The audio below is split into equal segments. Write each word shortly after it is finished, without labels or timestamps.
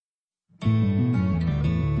Hello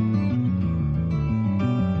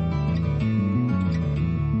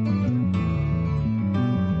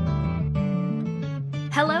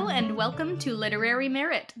and welcome to Literary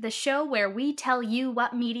Merit, the show where we tell you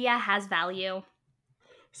what media has value.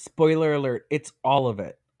 Spoiler alert, it's all of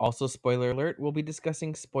it. Also, spoiler alert, we'll be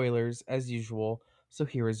discussing spoilers as usual, so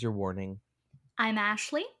here is your warning. I'm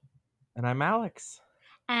Ashley, And I'm Alex.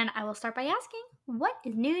 and I will start by asking, what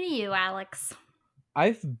is new to you, Alex?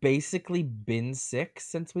 I've basically been sick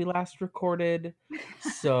since we last recorded,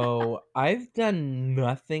 so I've done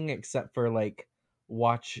nothing except for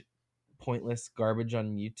watch pointless garbage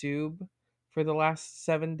on YouTube for the last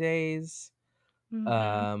 7 days.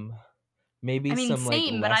 Mm-hmm. Maybe I mean, some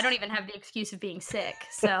same, but I don't less. even have the excuse of being sick,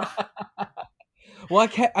 so... Well,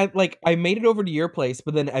 I made it over to your place,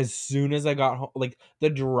 but then as soon as I got home, the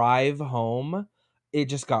drive home,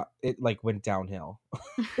 it went downhill.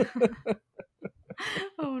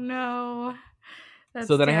 Oh no, So that's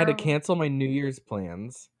then I had to terrible. cancel my New Year's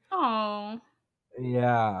plans. Oh,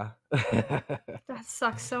 Yeah. that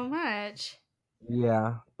sucks so much.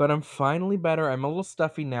 Yeah, but I'm finally better. I'm a little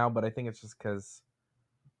stuffy now, but I think it's just cuz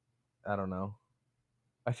I don't know.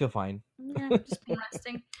 I feel fine. Yeah, just been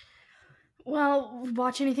resting. Well,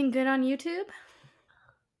 watch anything good on YouTube?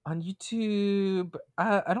 On YouTube,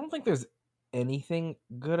 I don't think there's anything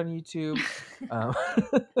good on YouTube. Um,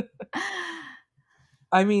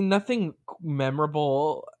 I mean, nothing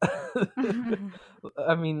memorable.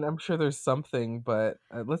 I mean, I'm sure there's something, but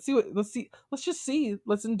let's see Let's just see.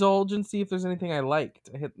 Let's indulge and see if there's anything I liked.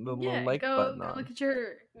 I hit the little Yeah, like go button go look on. at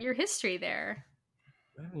your history there.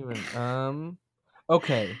 I don't even.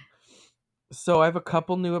 Okay. So I have a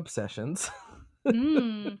couple new obsessions.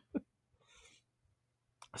 Hmm.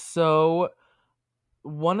 So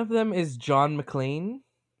one of them is John McClane,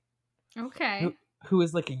 Okay. who who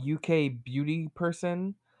is like a UK beauty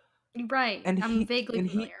person, Right. and I'm he vaguely and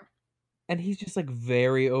he familiar. and he's just like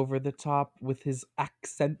very over the top with his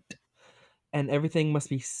accent, and everything must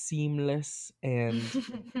be seamless,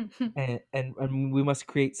 Isn't and we must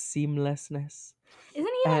create seamlessness. he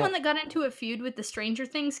the uh, one that got into a feud with the Stranger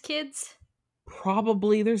Things kids?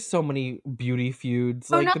 Probably there's so many beauty feuds,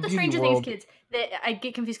 Oh, like the not the beauty Stranger Things world. kids. I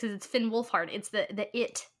get confused because it's Finn Wolfhard. It's the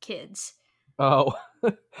It kids. Oh.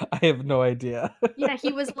 I have no idea. Yeah,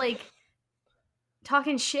 he was like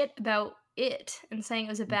talking shit about It and saying it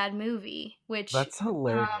was a bad movie, which That's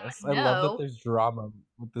hilarious. I love that no. there's drama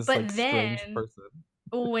with this But like strange then person.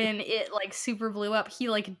 when it like super blew up, he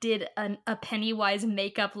like did a Pennywise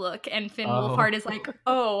makeup look, and Finn Oh. Wolfhard is like,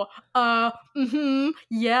 "Oh,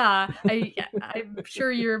 yeah, I'm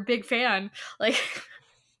sure you're a big fan." Like,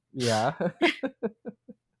 Yeah.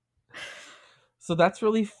 So that's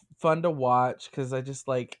really fun to watch because I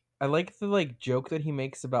like the like joke that he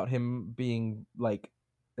makes about him being like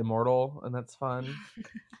immortal, and that's fun.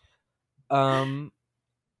 Um,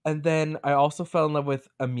 and then I also fell in love with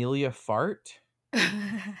Amelia Fart,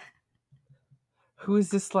 who is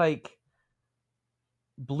this like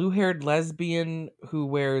blue-haired lesbian who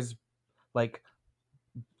wears like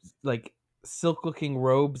like silk looking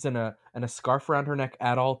robes and a scarf around her neck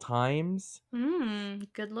at all times.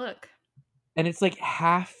 good look. And it's like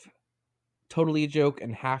half totally a joke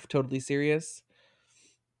and half totally serious.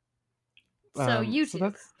 So So YouTube.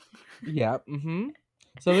 that's yeah,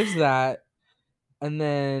 So there's that. And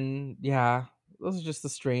then yeah, those are just the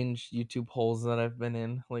strange YouTube holes that I've been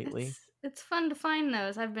in lately. It's fun to find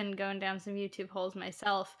those. I've been going down some YouTube holes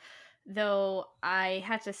myself, though I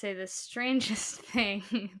had to say the strangest thing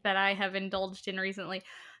that I have indulged in recently.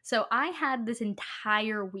 So I had this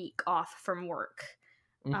entire week off from work.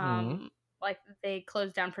 Mhm. Um like they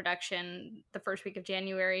closed down production the first week of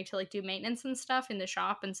January to like do maintenance and stuff in the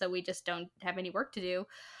shop, and so we just don't have any work to do.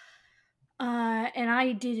 And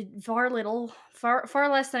I did far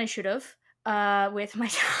less than I should have with my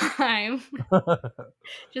time.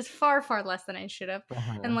 Just far less than I should have.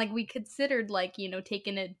 And Uh-huh. like we considered like,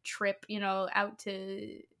 taking a trip, out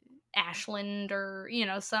to Ashland or,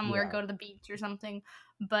 somewhere, Yeah. go to the beach or something.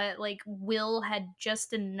 But like Will had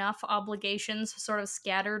just enough obligations sort of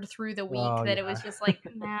scattered through the week Oh that it yeah. was just like,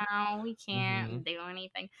 no, we can't Mhm. do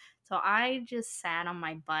anything. So I just sat on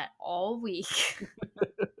my butt all week.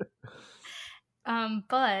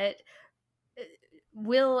 But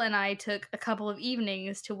Will and I took a couple of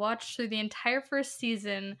evenings to watch through the entire first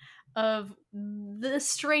season of the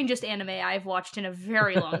strangest anime I've watched in a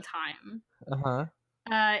very long time. Uh-huh.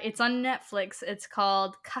 It's on Netflix. It's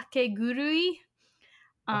called Kakegurui,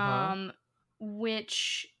 Uh-huh. um,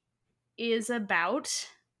 which is about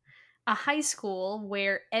a high school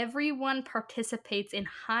where everyone participates in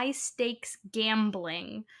high stakes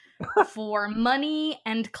gambling for money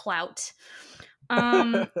and clout.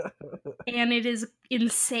 And it is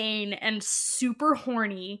insane and super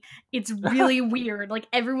horny. It's really weird. Like,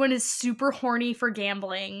 everyone is super horny for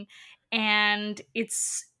gambling, and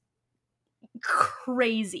it's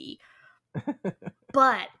crazy.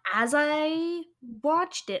 But as I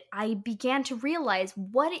watched it, I began to realize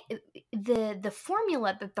the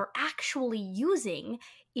formula that they're actually using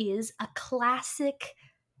is a classic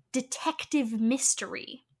detective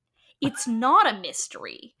mystery. It's not a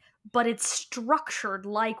mystery, but it's structured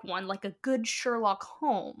like one, like a good Sherlock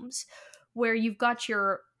Holmes, where you've got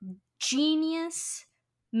your genius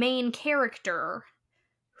main character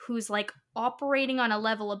who's like operating on a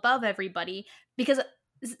level above everybody. Because,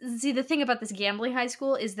 see, the thing about this gambling high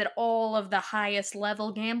school is that all of the highest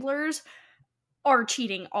level gamblers are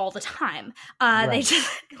cheating all the time. They Right. just,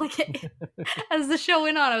 like, as the show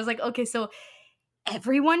went on, I was like, okay, so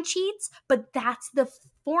everyone cheats, but that's the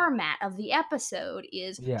format of the episode.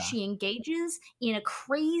 Is Yeah. she engages in a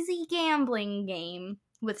crazy gambling game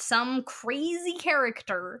with some crazy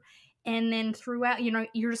character, and then throughout,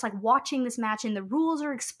 you're just like watching this match, and the rules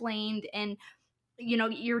are explained, and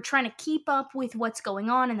you're trying to keep up with what's going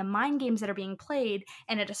on and the mind games that are being played.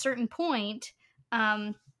 And at a certain point,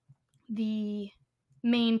 the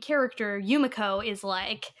main character Yumiko is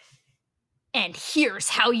like, and here's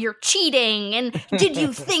how you're cheating, and did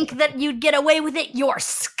you think that you'd get away with it? You're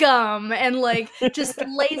scum. And like just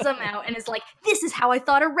lays them out, and is like, this is how I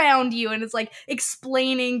thought around you, and it's like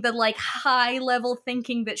explaining the like high level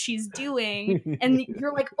thinking that she's doing. And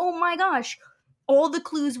you're like, oh my gosh, all the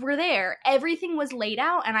clues were there, everything was laid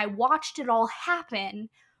out, and I watched it all happen,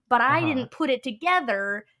 but I didn't put it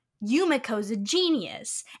together. Yumiko's a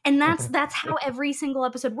genius. And that's how every single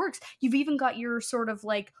episode works. You've even got your sort of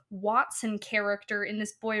like Watson character in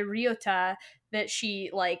this boy Ryota that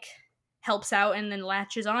she like helps out and then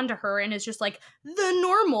latches onto her, and is just like the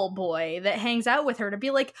normal boy that hangs out with her, to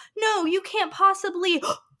be like, no, you can't possibly,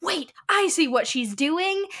 wait, I see what she's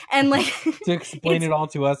doing. And like to explain it all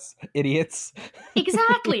to us idiots.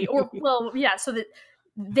 Exactly. Or, well, yeah, so that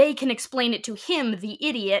they can explain it to him, the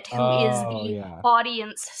idiot, who is the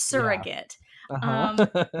audience surrogate.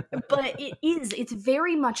 But it's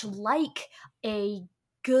very much like a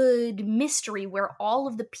good mystery where all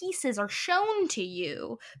of the pieces are shown to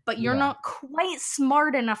you, but you're not quite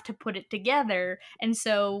smart enough to put it together. And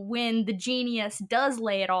so when the genius does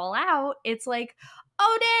lay it all out, it's like,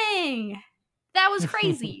 oh dang, that was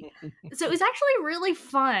crazy. So it was actually really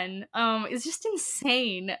fun. It's just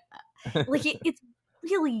insane. Like it's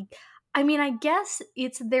really, I mean, I guess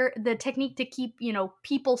it's the technique to keep,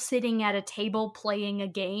 people sitting at a table playing a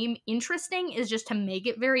game interesting is just to make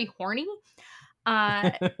it very horny.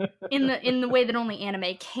 In the way that only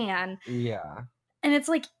anime can. Yeah. And it's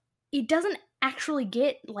like, it doesn't actually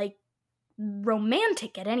get like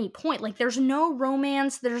romantic at any point. Like, there's no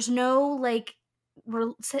romance, there's no like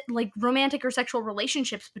romantic or sexual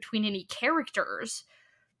relationships between any characters.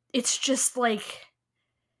 It's just like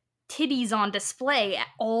titties on display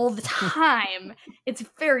all the time. It's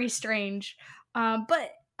very strange.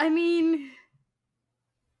 But I mean,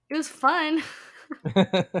 it was fun.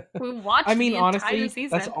 We watched I mean, the honestly, entire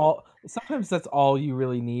season. that's all. Sometimes that's all you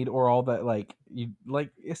really need, or all that like you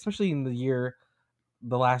like, especially in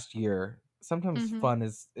the last year. Sometimes fun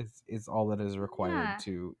is all that is required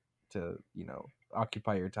to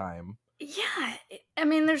occupy your time. Yeah, I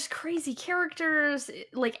mean, there's crazy characters.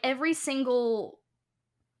 Like every single,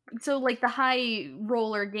 so like the high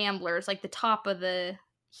roller gamblers, like the top of the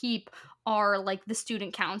heap, are like the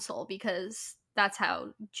student council, because that's how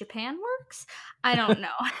Japan works. I don't know.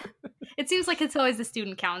 It seems like it's always the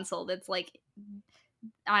student council that's like,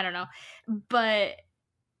 I don't know, but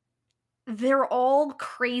they're all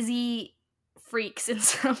crazy freaks in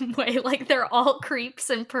some way. Like, they're all creeps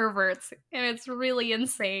and perverts, and it's really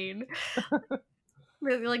insane.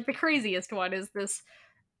 Really, like, the craziest one is this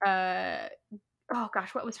oh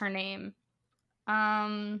gosh, what was her name?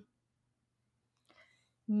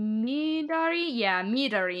 Midari? Yeah,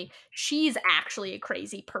 Midari. She's actually a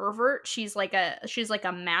crazy pervert. She's like a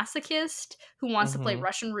masochist who wants to play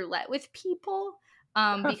Russian roulette with people.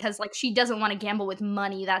 Because like she doesn't want to gamble with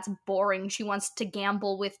money. That's boring. She wants to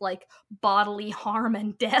gamble with like bodily harm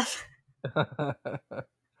and death.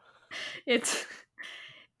 It's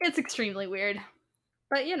extremely weird.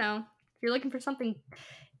 But if you're looking for something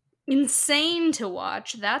insane to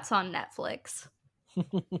watch, that's on Netflix.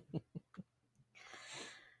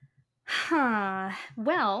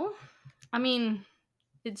 Well, I mean,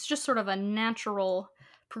 it's just sort of a natural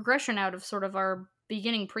progression out of sort of our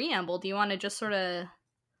beginning preamble. Do you want to just sort of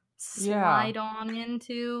slide on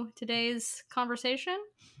into today's conversation?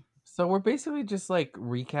 So we're basically just like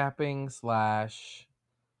recapping slash,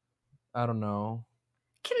 I don't know,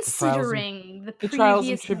 the trials and Considering the the trials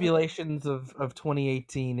and previous year, tribulations of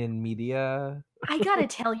 2018 in media. I gotta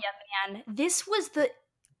tell you, man, this was the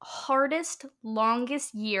hardest,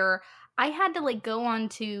 longest year. I had to like go on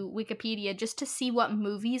to Wikipedia just to see what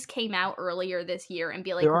movies came out earlier this year and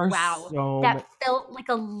be like, There are wow, so that many. felt like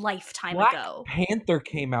a lifetime Black ago. Panther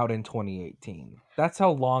came out in 2018. That's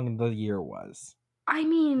how long the year was. I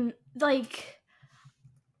mean, like,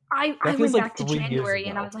 I That feels went like back to 3 years January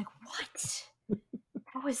and I ago. was like, what?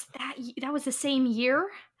 That was the same year?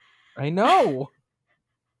 I know.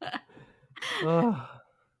 Ugh.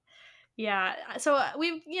 Yeah, so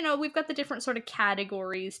we've got the different sort of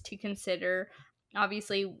categories to consider.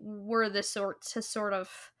 Obviously, we're the sort to sort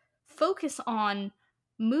of focus on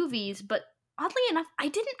movies, but oddly enough, I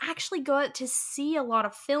didn't actually go out to see a lot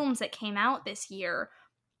of films that came out this year.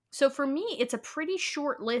 So for me, it's a pretty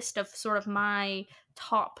short list of sort of my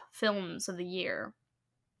top films of the year.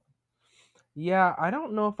 Yeah, I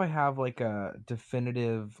don't know if I have like a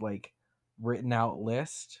definitive like written out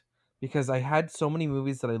list because I had so many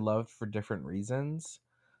movies that I loved for different reasons.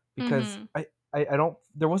 Because Mhm. I don't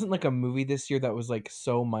there wasn't like a movie this year that was like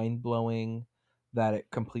so mind blowing that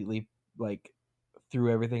it completely like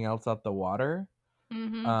threw everything else out the water.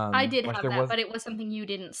 Mhm. I did Like have there that, was but it was something you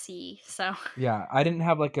didn't see. So, yeah, I didn't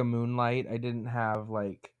have like a Moonlight. I didn't have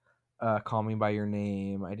like Call Me by Your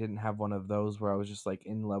Name. I didn't have one of those where I was just like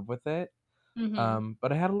in love with it. mhm.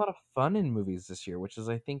 But I had a lot of fun in movies this year, which is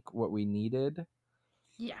I think what we needed.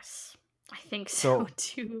 Yes. I think so So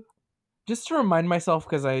too. just to remind myself,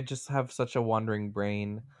 because I just have such a wandering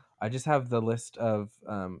brain, I just have the list of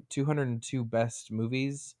 202 best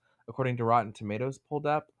movies according to Rotten Tomatoes pulled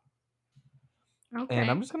up, and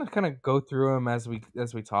I'm Okay. just gonna kind of go through them as we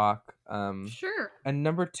talk. Sure. And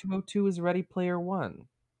number 202 is Ready Player One,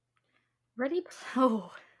 Ready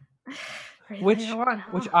Oh. Ready Player which One,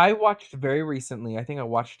 which huh? I watched very recently. I think I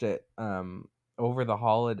watched it over the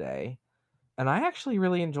holiday, and I actually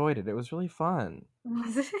really enjoyed it. It was really fun.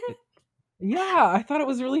 Was it? It, yeah, I thought it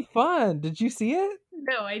was really fun. Did you see it?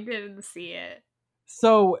 No, I didn't see it.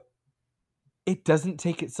 So it doesn't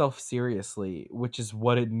take itself seriously, which is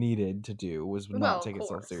what it needed to do, was not Well, of take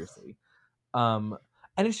itself course. seriously. Um,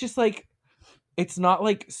 and it's just like it's not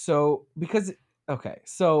like so because okay,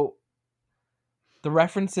 so the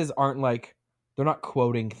references aren't like they're not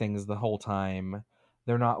quoting things the whole time.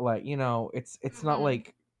 They're not like, it's not Mhm.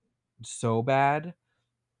 like so bad.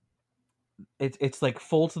 It's like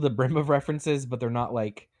full to the brim of references, but they're not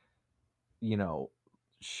like, you know,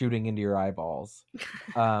 shooting into your eyeballs.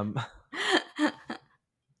 Um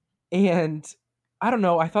And I don't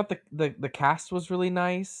know, I thought the cast was really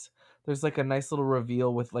nice. There's like a nice little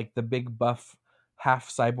reveal with like the big buff half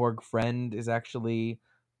cyborg friend is actually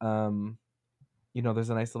um there's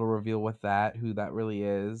a nice little reveal with that, who that really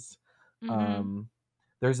is. Mhm. Um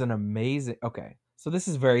there's an amazing okay. So this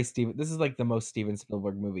is like the most Steven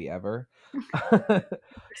Spielberg movie ever.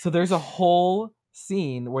 So there's a whole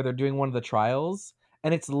scene where they're doing one of the trials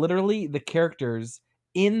and it's literally the characters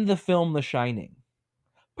in the film The Shining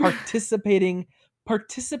participating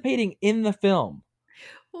participating in the film,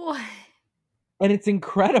 What? and it's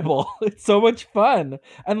incredible. It's so much fun,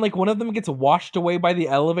 and like one of them gets washed away by the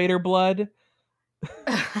elevator blood.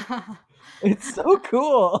 It's so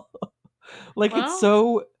cool. Like it's Well,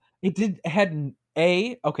 so it did it had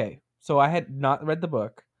a okay, so I had not read the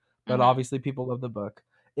book, but mhm. obviously people love the book.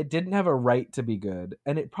 It didn't have a right to be good,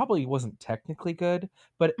 and it probably wasn't technically good,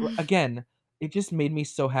 but again, it just made me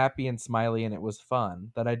so happy and smiley and it was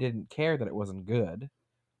fun that I didn't care that it wasn't good.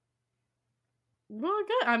 Well,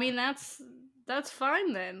 good. I mean, that's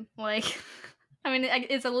fine then. Like, I mean,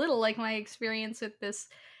 it's a little like my experience with this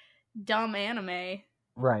dumb anime.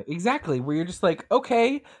 Right, exactly. Where you're just like,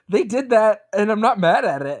 okay, they did that, and I'm not mad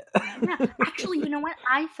at it. Yeah, actually, you know what?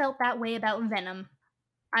 I felt that way about Venom.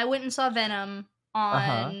 I went and saw Venom Uh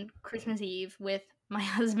huh. on Christmas Eve with my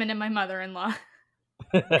husband and my mother-in-law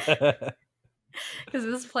Uh because it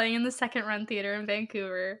was playing in the second run theater in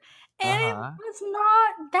Vancouver. And it huh. was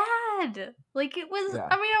not bad. Like it was Yeah.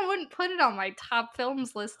 I mean, I wouldn't put it on my top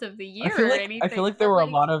films list of the I year feel or like I feel anything, like there but were a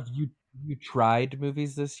like lot of you tried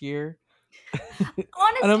movies this year,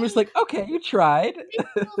 and I'm just honestly, like, okay, you tried. this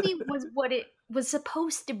movie was what it was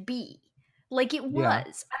supposed to be. Like it Yeah.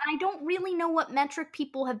 was. And I don't really know what metric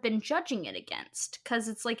people have been judging it against cuz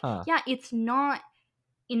it's like, Huh. yeah, it's not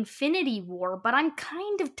Infinity War, but I'm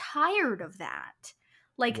kind of tired of that.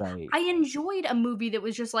 Like, Right. I enjoyed a movie that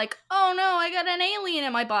was just like, oh no, I got an alien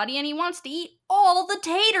in my body and he wants to eat all the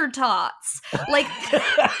tater tots. Like,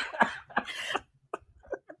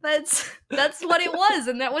 That's what it was,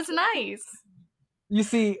 and that was nice. You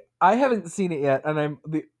see, I haven't seen it yet, and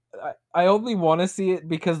I only want to see it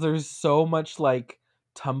because there's so much like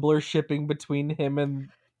Tumblr shipping between him and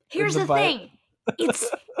Here's the the thing.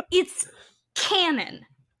 It's canon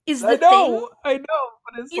is the thing. I know,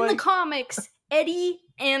 but it's In the like comics, Eddie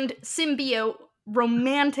and Symbiote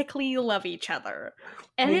romantically love each other.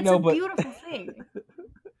 And I it's know, a but beautiful thing.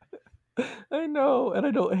 I know, and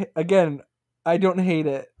I don't. Again, I don't hate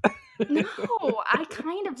it. No, I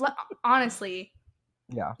kind of honestly.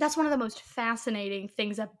 Yeah, That's one of the most fascinating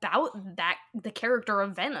things about the character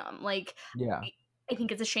of Venom. Like, yeah. I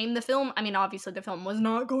think it's a shame the film. I mean, obviously the film was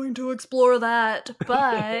not going to explore that,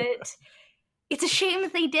 but it's a shame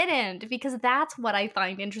that they didn't, because that's what I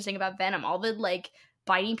find interesting about Venom. All the like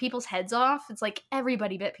biting people's heads off. It's like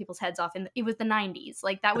everybody bit people's heads off, and it was the 90s.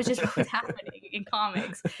 Like that was just what was happening in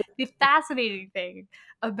comics. The fascinating thing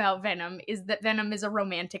about Venom is that Venom is a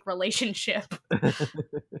romantic relationship.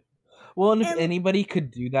 Well, and if And anybody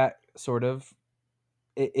could do that, sort of,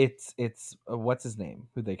 it's what's his name?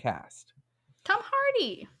 Who they cast? Tom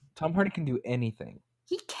Hardy. Tom Hardy can do anything.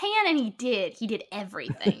 He can, and he did. He did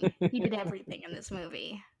everything. He did everything in this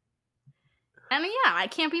movie. I mean, yeah, I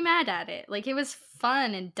can't be mad at it. Like, it was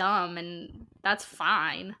fun and dumb, and that's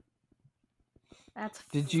fine. That's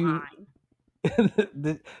Did fine.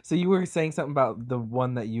 you? So you were saying something about the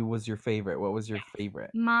one that was your favorite. What was your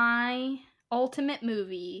favorite? My ultimate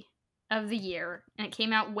movie of the year, and it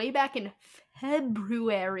came out way back in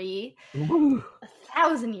February, Woo.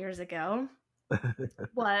 1,000 years ago,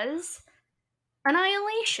 was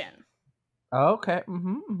Annihilation. Okay.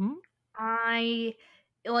 Mm-hmm. I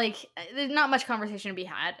like there's not much conversation to be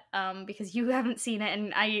had because you haven't seen it,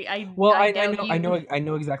 and Well, I I know know, you. I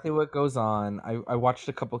know exactly what goes on. I watched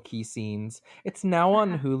a couple key scenes. It's now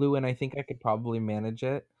on Hulu, and I think I could probably manage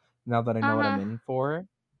it now that I know what I'm Uh-huh. in for.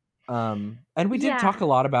 And we did Yeah. talk a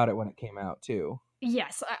lot about it when it came out too.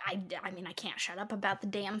 Yes, I mean, I can't shut up about the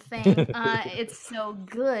damn thing. It's so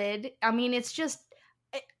good. I mean, it's just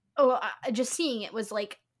just seeing it was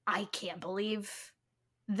like, I can't believe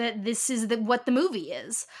that this is what the movie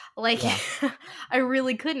is. Like, Yeah. I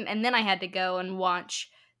really couldn't. And then I had to go and watch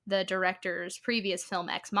the director's previous film,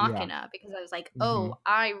 Ex Yeah. Machina, because I was like, Mhm. oh,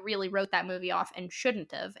 I really wrote that movie off and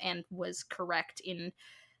shouldn't have, and was correct in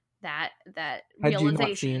that Had you not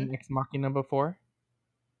realization. seen Ex Machina before?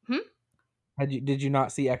 Hmm? Did you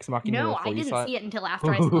not see Ex Machina No, I before you didn't saw it? see it until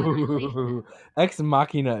after I saw Annihilation. Ex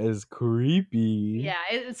Machina is creepy. Yeah,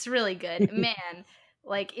 it's really good. Man,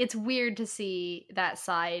 like, it's weird to see that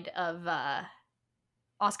side of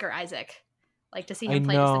Oscar Isaac. Like, to see I him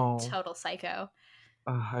play just a know. total psycho.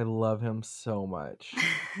 I love him so much.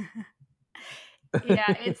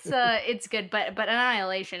 Yeah, it's good, but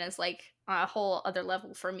Annihilation is like a whole other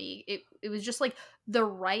level for me. It was just like the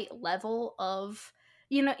right level of,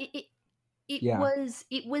 Yeah.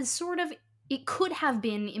 it was sort of, it could have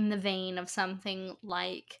been in the vein of something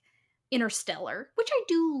like Interstellar, which I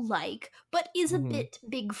do like, but is a Mhm. bit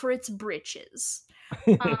big for its britches.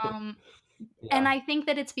 Um and Yeah. I think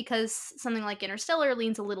that it's because something like Interstellar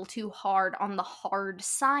leans a little too hard on the hard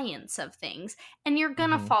science of things, and you're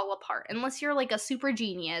gonna Mhm. fall apart unless you're like a super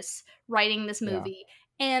genius writing this Yeah. movie,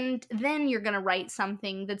 and then you're gonna write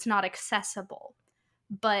something that's not accessible.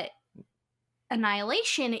 But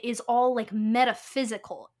Annihilation is all like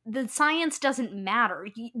metaphysical. The science doesn't matter.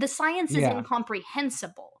 The science is Yeah.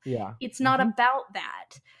 incomprehensible. Yeah. It's not Mhm. about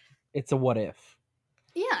that. It's a what if.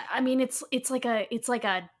 Yeah, I mean, it's like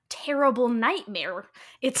a terrible nightmare.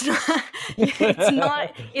 It's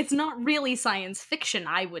not it's not really science fiction,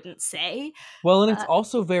 I wouldn't say. Well, and it's Uh,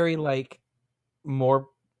 also very like more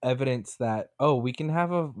evidence that we can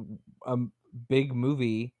have a big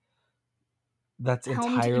movie that's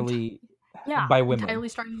helmed entirely yeah, by women. entirely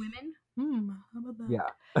starring women. How about that? Yeah.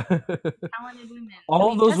 Talented women. I All of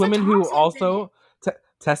mean, those Tessa women who Thompson's in it. also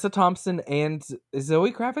Tessa Thompson and is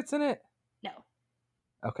Zoe Kravitz in it? No.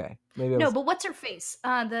 Okay. Maybe I No, was but what's her face?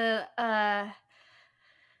 The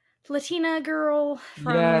Latina girl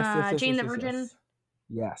from Yes, yes, yes, Jane yes, the yes, Virgin. yes.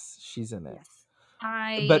 Yes, she's in it. Yes.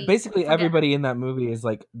 But I basically forget her. everybody in that movie is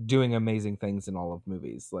like doing amazing things in all of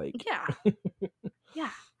movies. Like Yeah.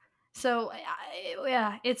 Yeah. So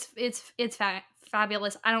yeah,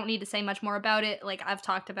 fabulous. I don't need to say much more about it. Like, I've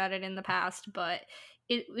talked about it in the past, but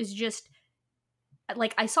it was just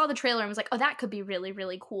like, I saw the trailer and was like, oh, that could be really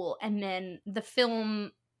really cool. And then the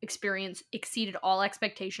film experience exceeded all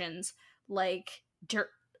expectations. Like,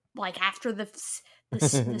 like after the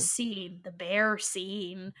scene, the bear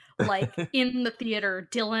scene, like in the theater,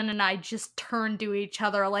 Dylan and I just turned to each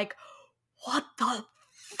other like, what the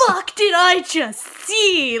fuck did I just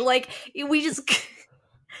see? Like, we just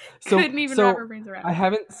So Couldn't even wrap so our brains around I it.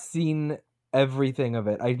 haven't seen everything of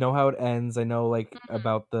it. I know how it ends. I know like Mhm.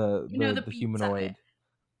 about the You know the the the beats of it. humanoid.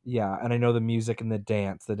 Yeah, and I know the music and the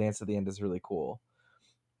dance. The dance at the end is really cool.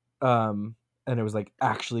 Um and it was like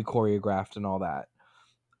actually choreographed and all that.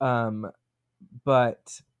 Um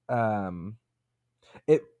but um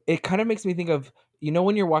it kind of makes me think of,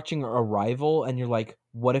 when you're watching Arrival and you're like,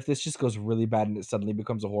 what if this just goes really bad and it suddenly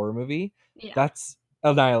becomes a horror movie? Yeah. That's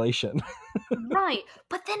Annihilation. Right.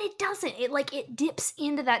 But then it doesn't. It dips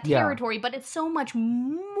into that Yeah. territory, but it's so much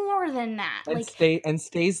more than that. And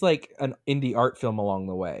stays like an indie art film along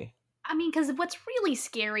the way. I mean, because what's really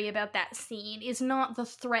scary about that scene is not the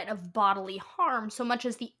threat of bodily harm so much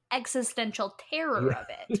as the existential terror Yeah. of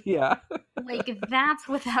it. Yeah. That's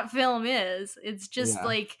what that film is. It's just Yeah.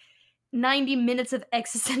 like 90 minutes of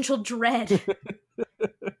existential dread,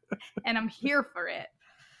 and I'm here for it.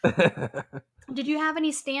 Did you have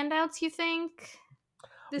any standouts, you think,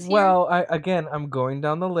 this year? Well, I'm going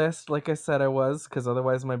down the list like I said I was, because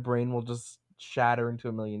otherwise my brain will just shatter into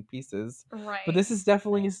a million pieces. But Right. this is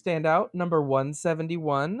definitely a standout. Number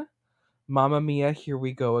 171, Mamma Mia, Here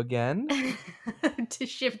We Go Again. To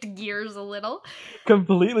shift gears a little.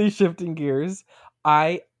 Completely shifting gears.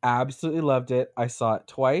 I absolutely loved it. I saw it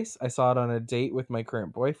twice. I saw it on a date with my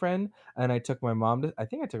current boyfriend, and I think I took my mom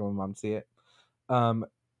to see it. Um,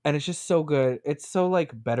 and it's just so good. It's so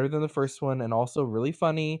like better than the first one, and also really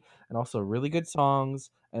funny, and also really good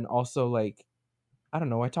songs, and also like, I don't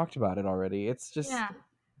know, I talked about it already. It's just Yeah.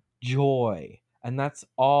 joy. And that's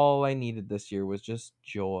all I needed this year was just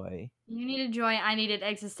joy. You needed joy, I needed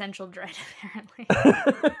existential dread, apparently.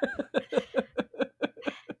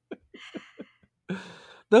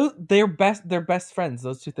 They're best friends.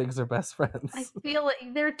 Those two things are best I friends. feel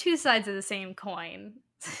like they're two sides of the same coin.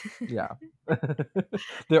 Yeah.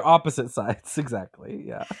 They're opposite sides, exactly.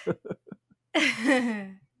 Yeah.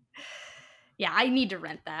 Yeah, I need to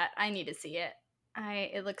rent that. I need to see it.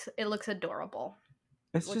 It looks adorable.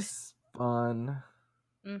 It It's looks just fun.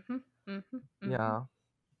 mhm. Mhm. Mhm. Yeah.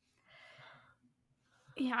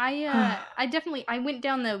 Yeah, I definitely I went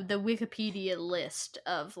down the Wikipedia list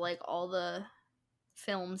of like all the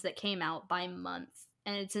films that came out by month,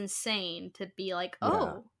 and it's insane to be like, Yeah.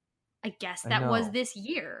 "Oh, I guess I that was know. this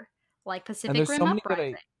year." Like And Pacific there's Rim so many that I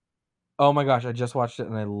Uprising. Oh my gosh, I just watched it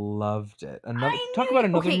and I loved it. Another I talk knew about you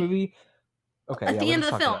another okay, movie. Okay, at yeah, the end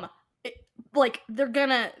let's of the talk about film, it. it, like they're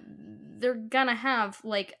gonna have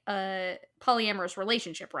like a polyamorous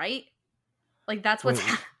relationship, right? Like that's Wait,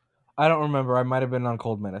 what's I don't remember. I might have been on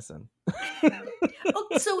Cold Medicine. Oh,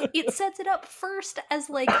 so it sets it up first as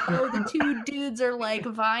like, oh, the two dudes are like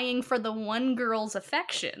vying for the one girl's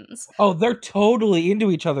affections. Oh, they're totally into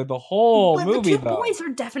each other the whole But the movie two though. boys are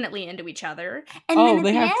definitely into each other. And then Oh, at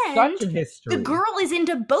they the have such end, a the history. girl is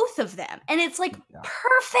into both of them. And it's like, Yeah.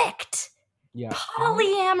 perfect. Yeah.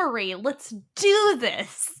 Polyamory. Let's do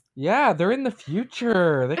this. Yeah, they're in the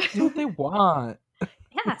future. They can do what they want.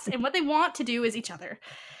 Yes. And what they want to do is each other.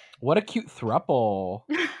 What a cute thruple.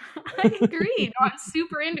 I agree. No, I'm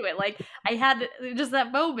super into it. Like I had just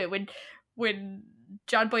that moment when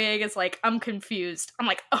John Boyega's like, "I'm confused." I'm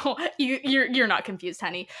like, "Oh, you're not confused,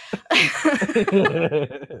 honey.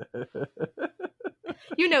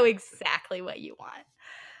 You know exactly what you want."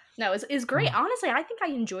 No, it's great. Honestly, I think I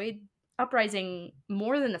enjoyed Uprising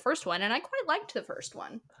more than the first one, and I quite liked the first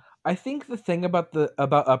one. I think the thing about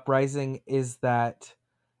Uprising is that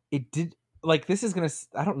it did, like, this is gonna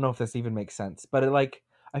I don't know if this even makes sense, but it like,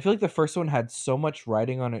 I feel like the first one had so much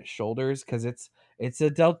riding on its shoulders because it's a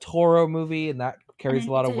Del Toro movie and that And carries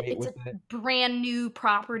a lot it's of a weight it's with a it. brand new It's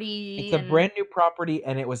property, a and brand new property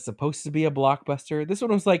and it was supposed to be a blockbuster. This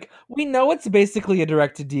one was like, we know it's basically a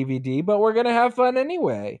direct to DVD, but we're gonna have fun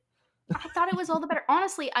anyway. I thought it was all the better.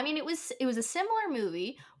 Honestly, I mean, it was a similar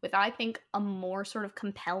movie with, I think, a more sort of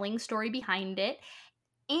compelling story behind it,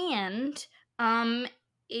 and um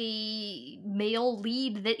a male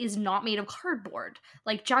lead that is not made of cardboard.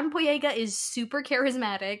 Like John Boyega is super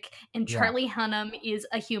charismatic, and Yeah. Charlie Hunnam is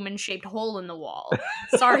a human-shaped hole in the wall.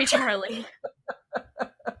 Sorry, Charlie.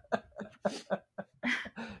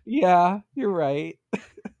 Yeah, you're right.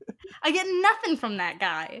 I get nothing from that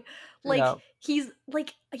guy. Like Yeah. he's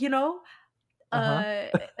like, Uh-huh. uh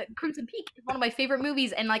Crimson Peak is one of my favorite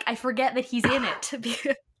movies, and like I forget that he's in it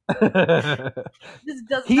because this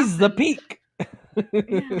does He's the nothing. peak.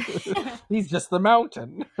 Yeah. He's just the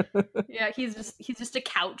mountain. Yeah, he's just a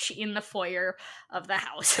couch in the foyer of the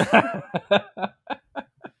house.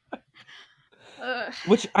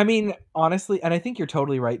 Which, I mean, honestly, and I think you're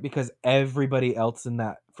totally right because everybody else in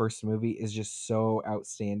that first movie is just so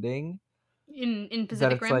outstanding in that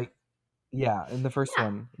Pacific it's Rim. like, yeah, in the first Yeah.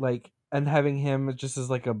 one, like, and having him just as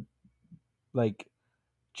like like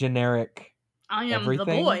generic I am the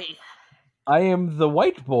everything. boy. I am the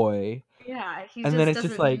white boy. Yeah, he And then just it's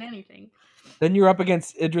just doesn't mean like, anything. then you're up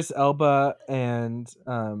against Idris Elba and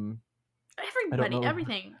I don't Everybody, know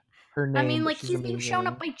everything. her I name, mean, but like she's he's being shown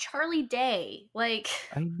up amazing. by Charlie Day. Like,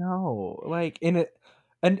 I know, like in it,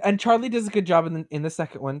 and Charlie does a good job in the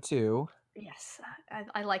second one too. yes,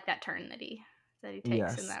 I like that turn that he takes in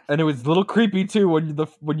Yes, that and it was film. a little creepy too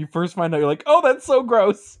when you first find out. You're like, oh, that's so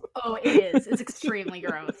gross. Oh, it is. It's extremely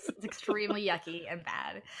gross. It's extremely yucky and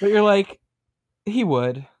bad. But you're like, he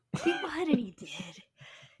would. He would and he did.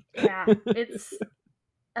 Yeah, it's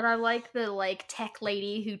and I like the like tech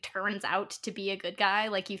lady who turns out to be a good guy.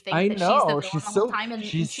 Like you think I that she's the know villain the whole time, and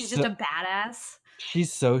she's just a badass.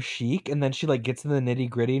 she's so chic, and then she like gets in the nitty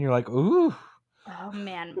gritty, and you're like, ooh. Oh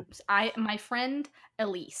man, my friend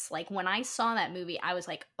Elise, like when I saw that movie, I was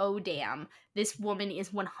like, "Oh damn, this woman is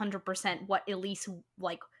 100% what Elise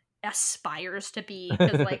like aspires to be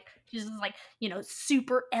because like she's just like,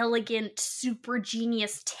 super elegant, super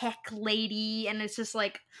genius tech lady and it's just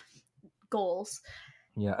like goals.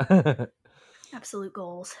 Yeah. Absolute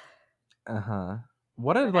goals. Uh-huh.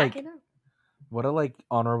 What a We're like backing up. what a like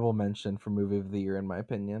honorable mention for movie of the year in my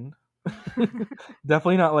opinion.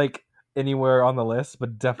 Definitely not like anywhere on the list, but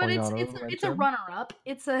But definitely it's honorable it's a mention. runner up.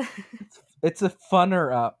 It's a It's a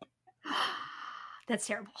funner up. That's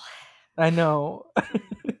terrible. I know.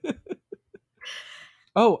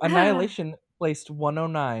 Oh, Annihilation placed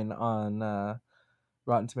 109 on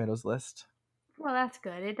Rotten Tomatoes list. Well, that's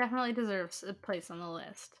good. It definitely deserves a place on the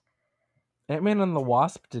list. Ant-Man and the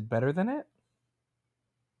Wasp did better than it?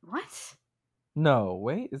 What? No,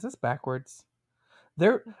 wait, is this backwards?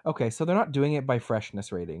 They're okay, so they're not doing it by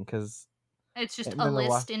freshness rating because It's just a Ant-Man and the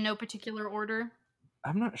Wasp. list in no particular order.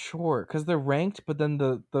 I'm not sure because they're ranked, but then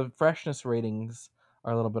the freshness ratings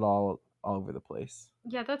are a little bit all over the place.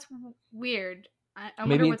 Yeah, that's weird. I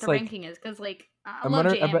wonder Maybe what it's the like ranking is because, like, I I'm love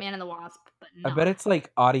gonna Ant Man and the Wasp, but I bet not. it's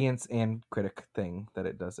like audience and critic thing that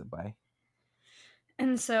it does it by.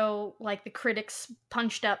 And so, like, the critics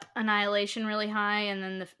punched up Annihilation really high, and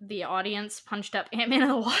then the audience punched up Ant Man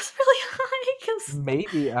and the Wasp really high. Because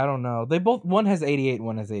Maybe I don't know. They both one has 88,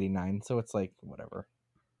 one has 89, so it's like whatever,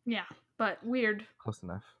 yeah, but weird, close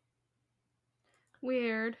enough.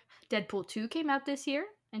 weird. Deadpool 2 came out this year.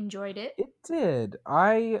 Enjoyed it. It did.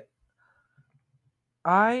 I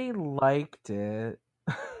liked it.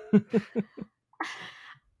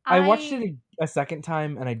 I watched I it a second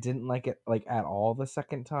time and I didn't like it like at all the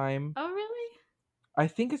second time. Oh really? I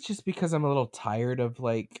think it's just because I'm a little tired of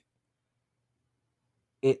like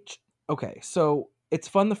it. Okay, so it's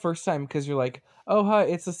fun the first time because you're like, oh, hi,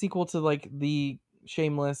 it's a sequel to like the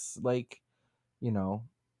Shameless, like, you know,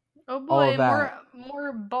 Oh all of boy, that.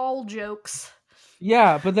 more ball jokes.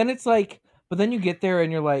 Yeah, but then it's like, but then you get there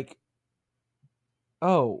and you're like,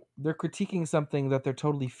 oh, they're critiquing something that they're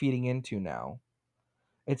totally feeding into now.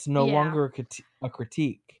 It's no Yeah. longer a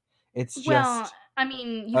critique. It's Well, just I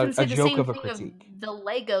mean, you can a say the joke same of a thing of critique. the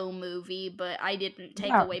Lego movie, but I didn't take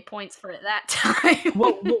Yeah. away points for it that time.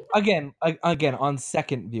 Well, again, on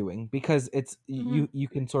second viewing because it's Mhm. you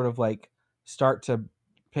can sort of like start to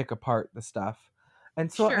pick apart the stuff,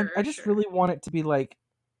 and so I Sure, just sure. really want it to be like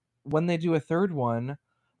when they do a third one,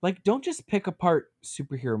 like don't just pick apart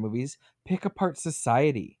superhero movies, pick apart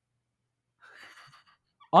society.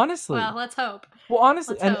 Well, Honestly, let's hope. well,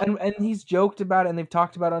 honestly, Let's hope. and he's joked about it, and they've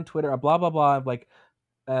talked about it on Twitter, blah blah blah,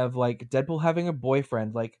 of like Deadpool having a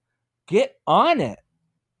boyfriend. Like, get on it,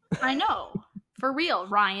 I know. For real,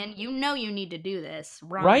 Ryan, you know you need to do this.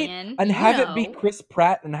 right? Ryan, And you have it be know. Chris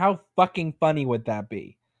Pratt, and how fucking funny would that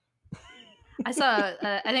be? I saw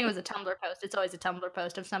I think it was a Tumblr post. It's always a Tumblr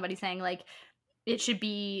post of somebody saying like it should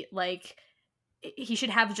be like he should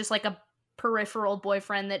have just like a peripheral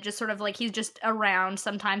boyfriend that just sort of like he's just around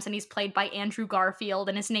sometimes and he's played by Andrew Garfield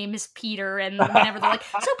and his name is Peter and whenever they're like,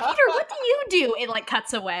 "So Peter, what do you do?" it like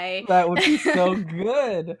cuts away. That would be so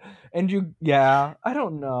good. And yeah, I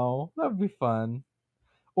don't know. That would be fun.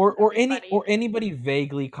 That'd be funny. Or anybody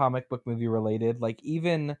vaguely comic book movie related, like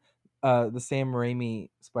even the Sam Raimi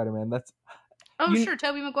Spider-Man. That's Oh, you sure,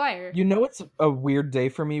 Tobey Maguire. you know it's a weird day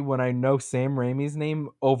for me when I know Sam Raimi's name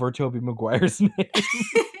over Tobey Maguire's name.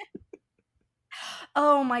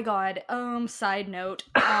 Oh my god. Side note,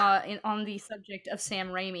 on the subject of Sam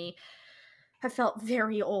Raimi, I felt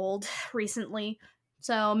very old recently.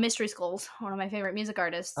 So Mystery Skulls, one of my favorite music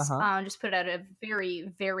artists, Uh-huh. just put out a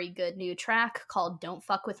very, very good new track called "Don't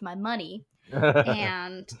Fuck with My Money,"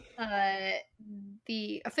 and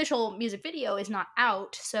the official music video is not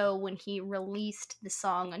out, so when he released the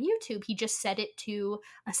song on YouTube, he just set it to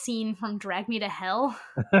a scene from Drag Me to Hell,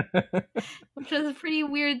 which was a pretty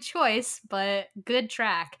weird choice, but good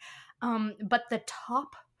track. But the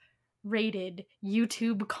top rated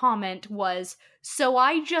YouTube comment was, "So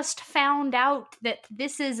I just found out that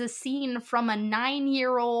this is a scene from a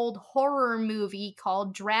 9-year-old horror movie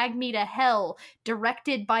called Drag Me to Hell,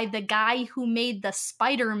 directed by the guy who made the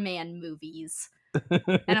Spider-Man movies."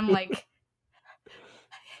 And I'm like,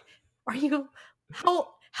 are you how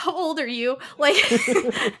old are you? Like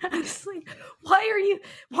I'm just like, why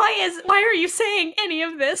are you saying any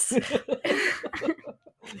of this?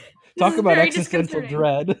 Talk about existential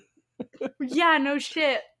dread. Yeah, no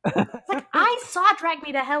shit. It's like, I saw Drag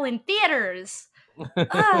Me to Hell in theaters.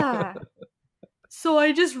 So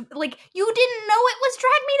I just, like, you didn't know it was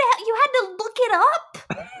Drag Me to Hell? You had to look it up?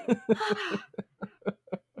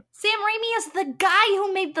 Sam Raimi is the guy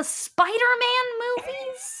who made the Spider-Man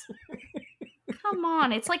movies? Come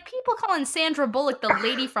on, it's like people calling Sandra Bullock the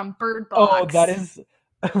lady from Bird Box. Oh, that is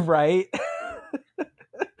right.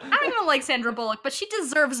 I don't even like Sandra Bullock, but she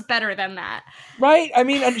deserves better than that. Right? I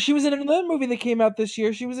mean, and she was in another movie that came out this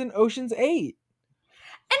year. She was in Ocean's 8.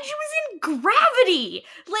 And she was in Gravity!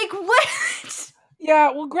 Like, what?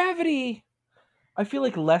 Yeah, well, Gravity, I feel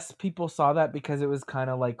like less people saw that because it was kind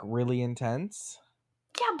of, like, really intense.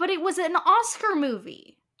 Yeah, but it was an Oscar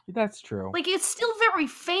movie. That's true. Like, it's still very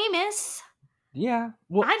famous. Yeah.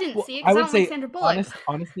 Well, I didn't see it because I don't like Sandra Bullock.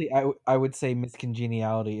 Honestly, I would say Miss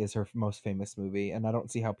Congeniality is her most famous movie, and I don't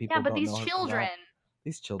see how people don't know her. These children.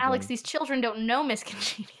 Alex, these children don't know Miss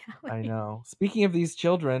Congeniality. I know. Speaking of these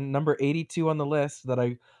children, number 82 on the list that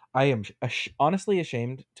I am honestly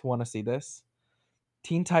ashamed to want to see this.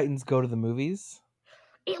 Teen Titans Go to the Movies.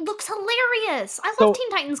 It looks hilarious. I love Teen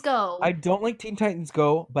Titans Go. I don't like Teen Titans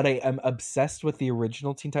Go, but I am obsessed with the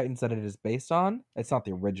original Teen Titans that it is based on. It's not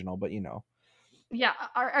the original, but you know. Yeah,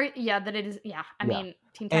 that it is. Yeah, I mean,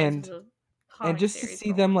 Teen Titans is a and just to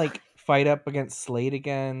see them like fight up against Slade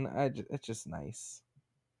again, it's just nice.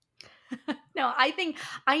 No, I think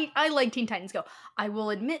I like Teen Titans Go. I will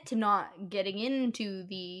admit to not getting into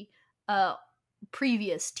the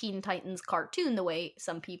previous Teen Titans cartoon the way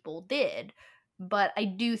some people did, but I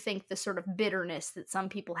do think the sort of bitterness that some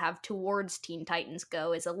people have towards Teen Titans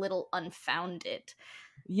Go is a little unfounded.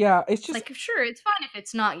 Yeah, it's just like, sure, it's fine if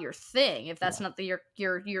it's not your thing, if that's not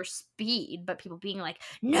your speed, but people being like,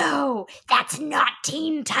 no, that's not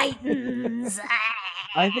Teen Titans.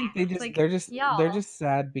 I think they're just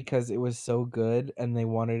sad because it was so good and they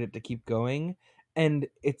wanted it to keep going, and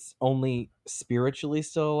it's only spiritually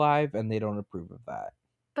still alive and they don't approve of that.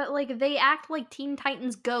 But like, they act like Teen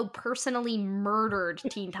Titans Go personally murdered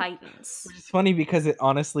Teen Titans. Which is funny because it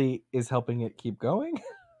honestly is helping it keep going.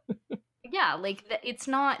 Yeah, like, it's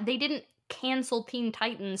not, they didn't cancel Teen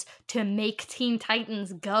Titans to make Teen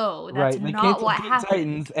Titans Go. That's right. They not what Teen happened.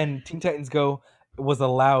 Titans, and Teen Titans Go was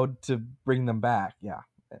allowed to bring them back. Yeah.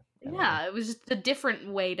 Yeah, it was just a different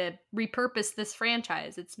way to repurpose this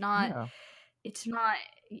franchise. It's not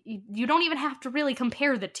you don't even have to really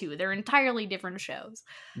compare the two. They're entirely different shows.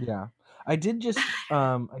 Yeah. I did just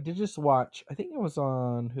watch, I think it was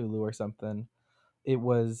on Hulu or something. It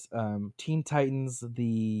was Teen Titans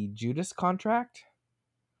the Judas Contract,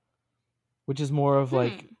 which is more of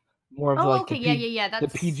like the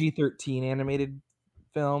PG-13 animated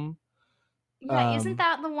film. Yeah, isn't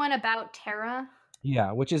that the one about Terra?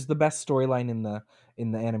 Yeah, which is the best storyline in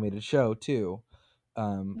the animated show too.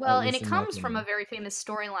 Well, and it comes from a very famous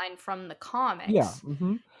storyline from the comics. Yeah,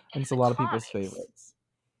 and it's a lot of people's favorites.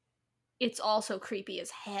 It's also creepy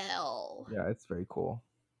as hell. Yeah, it's very cool.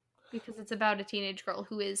 Because it's about a teenage girl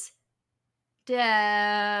who is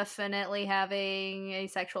definitely having a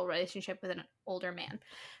sexual relationship with an older man.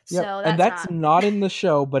 Yep. So that's not in the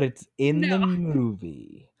show, but it's in the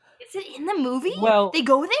movie. Is it in the movie? Well, they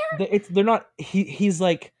go there? They're not. He's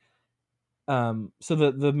like, so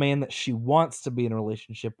the man that she wants to be in a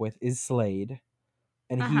relationship with is Slade,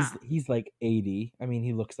 and he's like 80. I mean,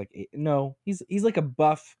 he looks like no, he's like a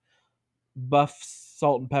buff,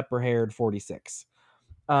 salt and pepper haired 46.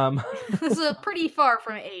 This is pretty far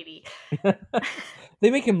from 80.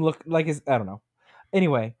 They make him look like I don't know.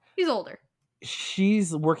 Anyway, he's older.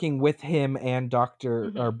 She's working with him and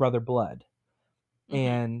or Brother Blood.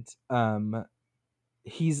 And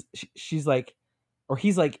she's like, or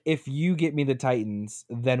he's like, if you get me the Titans,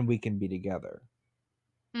 then we can be together.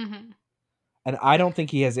 And I don't think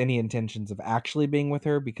he has any intentions of actually being with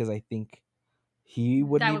her, because I think he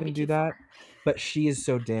wouldn't even do that. But she is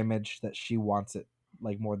so damaged that she wants it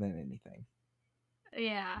like more than anything.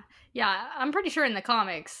 Yeah. Yeah, I'm pretty sure in the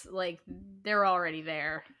comics, like, they're already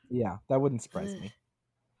there. Yeah, that wouldn't surprise Ugh. me.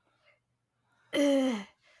 Ugh.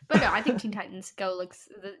 But no, I think Teen Titans Go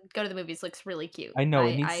to the movies looks really cute. I know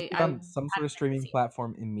it I needs to I be I on I'm some sort of excited to streaming see it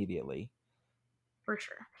platform immediately. for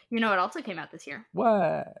sure. You know what also came out this year?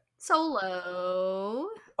 What? Solo.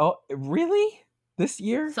 Oh, really? This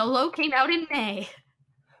year? Solo came out in May.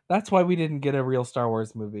 That's why we didn't get a real Star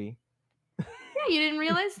Wars movie. Yeah, you didn't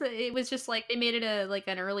realize that it was just like they made it a like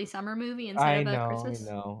an early summer movie instead I of a know, I Christmas.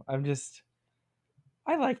 know.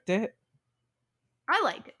 I liked it. I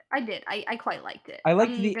liked it. I did. I quite liked it. I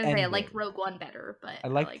liked I'm the gonna say I liked ending. Rogue One better, but I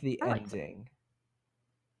liked the I liked Solo. ending.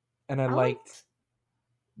 And I I liked liked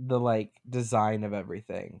the like design of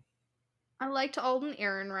everything. I liked Alden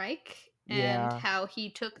Ehrenreich and Yeah. how he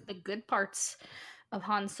took the good parts of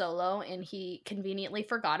Han Solo and he conveniently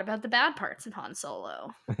forgot about the bad parts of Han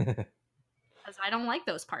Solo. Because I don't like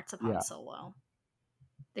those parts of Han Yeah. Solo.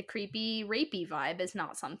 The creepy, rapey vibe is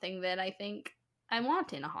not something that I think I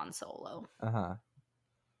want in a Han Solo. Uh-huh.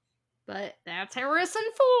 But that's Harrison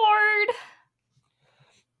Ford.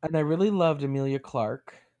 And I really loved Emilia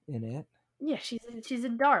Clarke in it. Yeah, she's a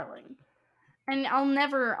darling. And I'll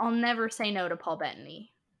never say no to Paul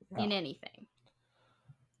Bettany Yeah. in anything.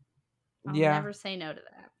 I'll Yeah. never say no to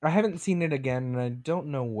that. I haven't seen it again, and I don't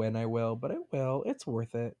know when I will, but I will. It's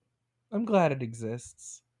worth it. I'm glad it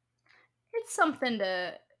exists. It's something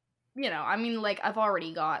to, I mean, like I've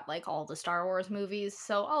already got like all the Star Wars movies,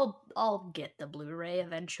 so I'll get the Blu-ray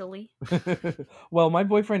eventually. Well, my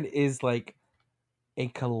boyfriend is like a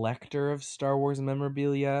collector of Star Wars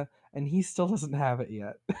memorabilia, and he still doesn't have it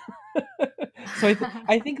yet. So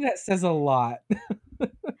I think that says a lot.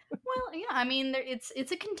 Well, yeah, I mean, it's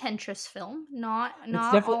a contentious film. Not It's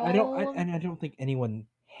not definitely all. and I don't think anyone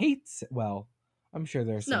hates it. Well, I'm sure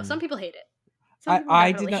there's No, some some. people hate it. Some people I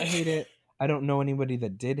did definitely not hate hate it. it. I don't know anybody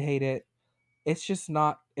that did hate it. It's just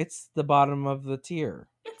not. It's the bottom of the tier.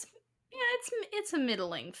 It's it's a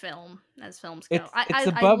middling film as films go. It's I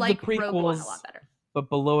above the like Rogue One a prequels, lot better. but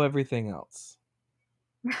below everything else.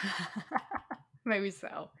 Maybe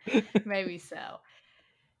so. Maybe so.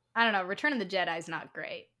 I don't know. Return of the Jedi is not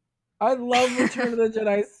great. I love Return of the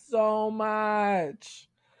Jedi so much.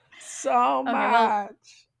 So Okay, well,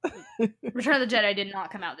 much. Return of the Jedi did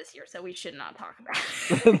not come out this year, so we should not talk about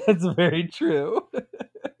it. That's very true.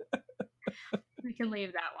 We can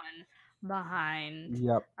leave that one behind.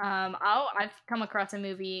 Yep. I've come across a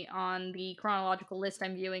movie on the chronological list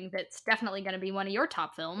I'm viewing that's definitely going to be one of your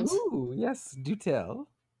top films. Ooh, yes, do tell.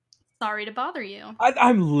 Sorry to bother you.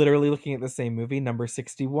 I'm literally looking at the same movie, number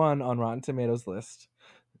 61 on Rotten Tomatoes list.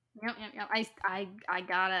 Yep. I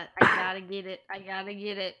gotta get it. I gotta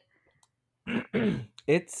get it.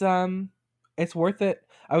 It's worth it.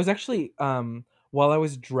 I was actually while I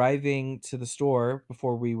was driving to the store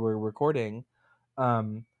before we were recording,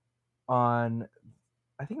 um on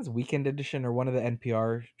I think it's Weekend Edition or one of the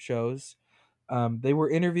NPR shows, they were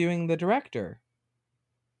interviewing the director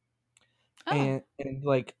Oh. and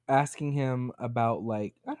like asking him about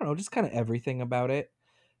like I don't know, just kind of everything about it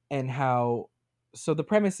and how so the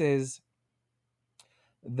premise is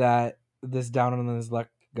that this down on his luck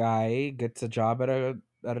guy gets a job at a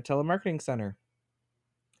telemarketing center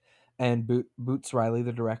and Boots Riley,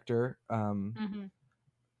 the director, Mm-hmm.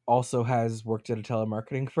 also has worked at a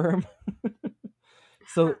telemarketing firm.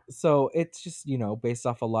 So it's just based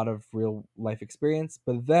off a lot of real life experience,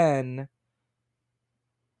 but then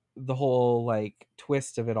the whole like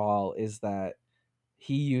twist of it all is that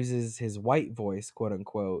he uses his white voice, quote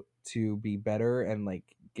unquote, to be better and like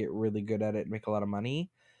get really good at it and make a lot of money.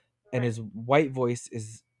 And Right. his white voice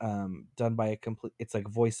is done by a complete. It's like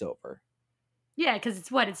voiceover. Yeah, because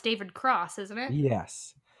it's David Cross, isn't it?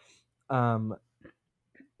 Yes. Um,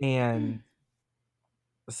 and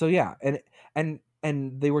so yeah, and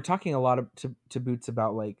they were talking a lot to Boots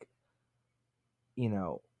about like you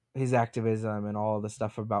know his activism and all of the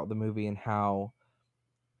stuff about the movie and how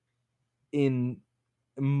in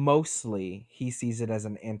mostly he sees it as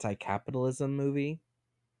an anti-capitalism movie,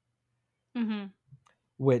 Mm-hmm.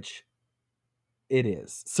 which it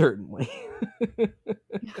is certainly.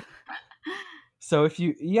 So if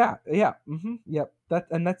you yep,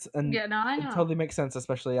 that's and Yeah, no, I it know. totally makes sense,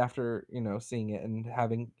 especially after seeing it and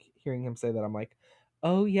hearing him say that. I'm like,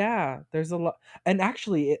 oh yeah, there's a lot. And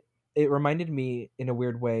actually it reminded me in a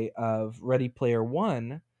weird way of Ready Player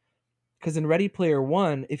One, because in Ready Player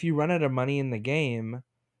One, if you run out of money in the game,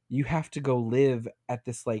 you have to go live at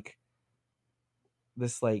this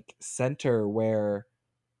center where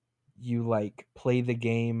you like play the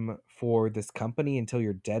game for this company until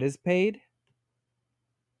your debt is paid.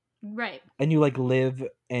 Right. and you like live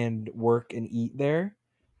and work and eat there.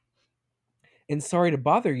 And sorry to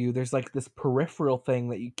bother you, there's like this peripheral thing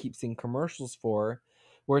that you keep seeing commercials for,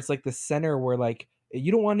 where it's like the center where like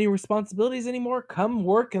you don't want any responsibilities anymore. Come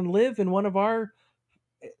work and live in one of our,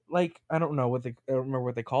 like, I don't know what they, I don't remember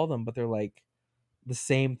what they call them, but they're like the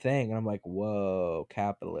same thing. And I'm like, whoa,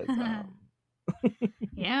 capitalism.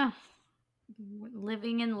 Yeah.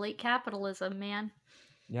 Living in late capitalism, man.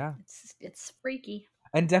 Yeah. It's freaky.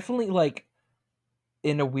 And definitely like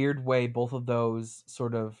in a weird way, both of those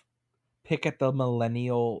sort of pick at the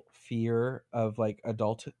millennial fear of like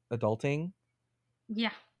adulting,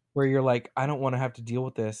 Yeah. where you're like, I don't want to have to deal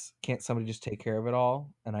with this. Can't somebody just take care of it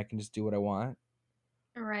all and I can just do what I want?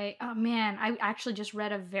 Right. Oh man, I actually just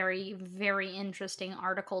read a very, very interesting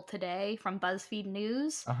article today from BuzzFeed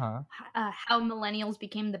News. Uh-huh. How millennials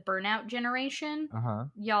became the burnout generation. Uh-huh.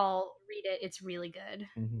 Y'all read it. It's really good.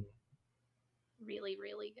 Hmm. Really,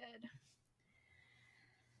 really good.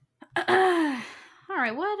 All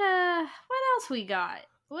right, what else we got?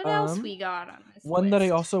 What else we got on this One that I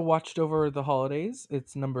list? also watched over the holidays,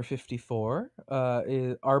 it's number 54,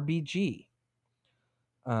 is RBG,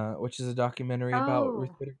 which is a documentary about Ruth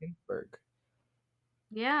Oh, Bader Ginsburg.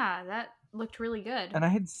 yeah, that looked really good. And I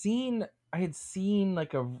had seen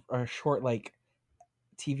like a short like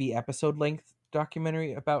TV episode length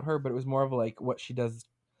documentary about her, but it was more of like what she does.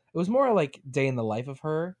 It was more like day in the life of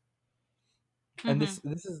her. And Hmm.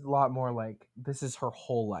 this is a lot more like this is her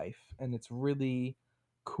whole life, and it's really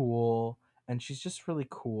cool, and she's just really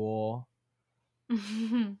cool.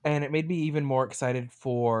 And it made me even more excited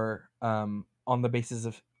for on the basis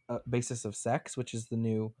of sex, which is the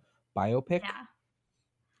new biopic, Yeah.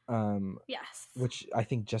 um Yes. which I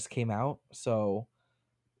think just came out. So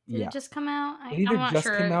Did it yeah, just come out? it I'm either not just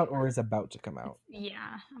came sure. out or is about to come out.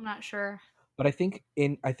 Yeah, I'm not sure. But I think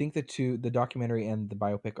the documentary and the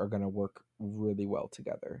biopic are going to work really well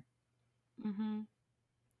together. Hmm.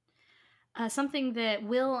 Something that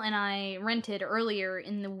Will and I rented earlier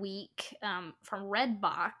in the week from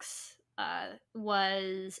Redbox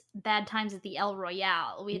was Bad Times at the El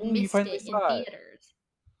Royale. We had Ooh, you missed finally it in saw it. theaters.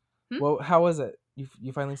 Hmm? Well, how was it?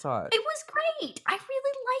 You finally saw it. It was great. I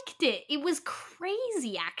really liked it. It was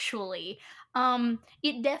crazy, actually.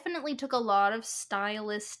 It definitely took a lot of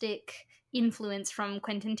stylistic influence from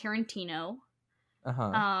Quentin Tarantino.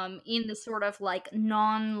 Uh-huh. In the sort of like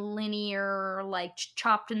non-linear, like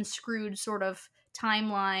chopped and screwed sort of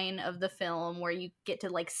timeline of the film, where you get to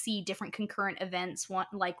like see different concurrent events, one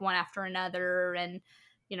after another, and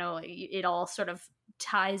it all sort of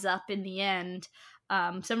ties up in the end.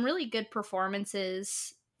 Some really good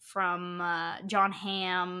performances from John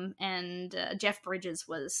Hamm, and Jeff Bridges.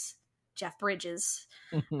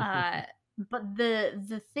 Uh, but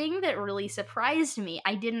the thing that really surprised me,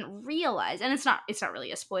 I didn't realize, and it's not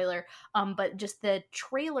really a spoiler, but just the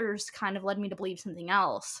trailers kind of led me to believe something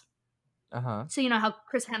else. Uh-huh. So you know how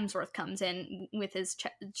Chris Hemsworth comes in with his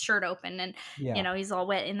shirt open, and Yeah. he's all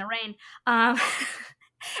wet in the rain, um,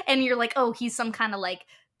 and you're like, oh, he's some kind of like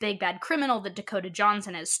big bad criminal that Dakota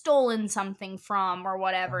Johnson has stolen something from or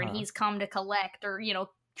whatever, and Uh-huh. he's come to collect or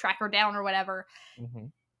track her down or whatever. Mm-hmm.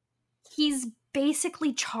 He's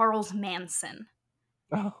basically Charles Manson.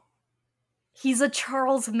 Oh. He's a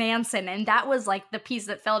Charles Manson, and that was like the piece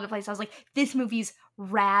that fell into place. I was like, this movie's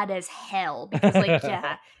rad as hell, because like,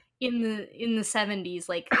 yeah, in the 70s,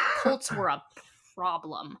 like cults were a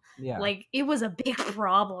problem. Yeah. Like it was a big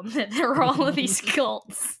problem that there were all of these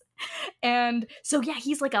cults. And so yeah,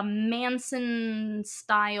 he's like a Manson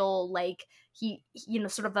style, like he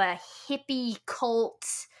sort of a hippie cult,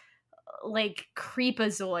 like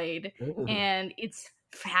creepazoid, Ooh. and it's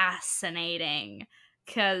fascinating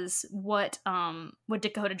because what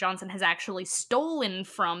Dakota Johnson has actually stolen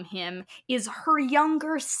from him is her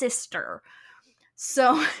younger sister.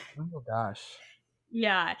 So Oh gosh.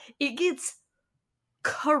 yeah, it gets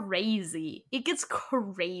crazy. It gets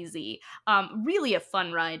crazy. Really a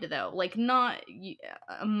fun ride though. Like not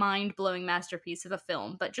a mind-blowing masterpiece of a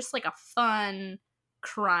film, but just like a fun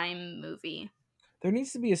crime movie. There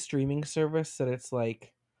needs to be a streaming service that it's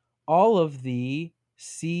like all of the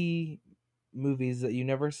C movies that you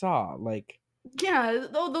never saw. Like, Yeah,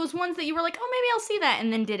 those ones that you were like, "Oh, maybe I'll see that,"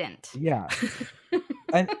 and then didn't. yeah.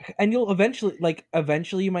 And you'll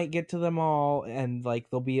eventually you might get to them all, and like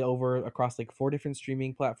they'll be over across like 4 different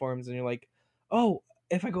streaming platforms, and you're like, oh,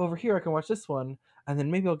 if I go over here I can watch this one, and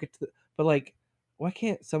then maybe I'll get to the, but like, why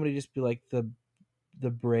can't somebody just be like the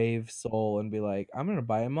brave soul and be like, I'm gonna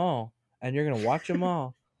buy them all, and you're gonna watch them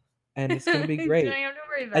all, and it's gonna be Don't great. have to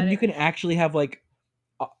worry about And you it. can actually have like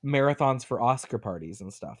marathons for Oscar parties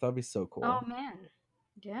and stuff. That would be so Oh cool. man,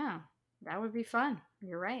 yeah. That would be fun.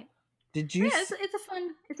 You're right. Did So you yeah, s-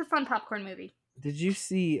 it's a fun popcorn movie. did you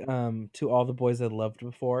see To All the Boys I Loved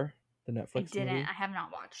Before, the I Netflix didn't. movie? I have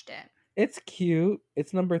not watched it. It's cute.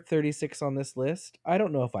 It's number 36 on this list. I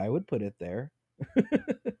don't know if I would put it there.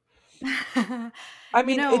 I You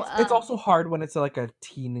mean, know, it's also hard when it's like a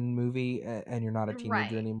teen movie and you're not a teenager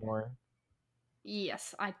right. anymore.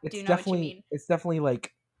 Yes, I do It's know what you definitely mean. it's definitely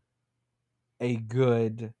like a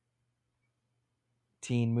good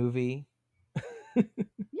teen movie. Yeah,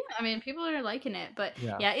 I mean, people are liking it, but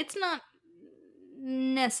Yeah. yeah, it's not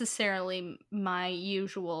necessarily my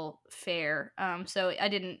usual fare. So I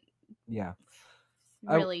didn't Yeah.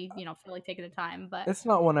 I really, feel like taking the time, but It's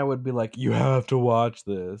not one I would be like, you have to watch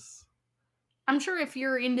this. I'm sure if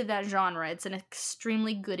you're into that genre, it's an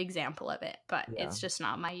extremely good example of it, but Yeah. it's just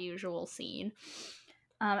not my usual scene.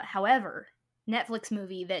 However, Netflix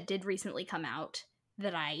movie that did recently come out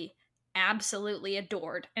that I absolutely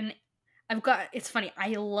adored, and it's funny, I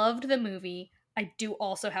loved the movie. I do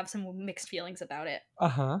also have some mixed feelings about it.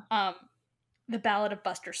 Uh-huh. Um, The Ballad of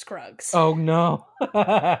Buster Scruggs. Oh no.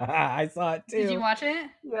 I saw it Did you too. watch it?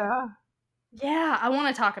 Yeah. Yeah, I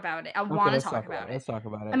want to talk about it. I Okay, want to let's talk talk about about it. it. Let's talk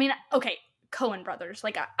about I it. mean, okay, Coen brothers.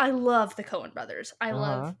 Like I love the Coen brothers. I Uh-huh.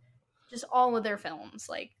 love just all of their films.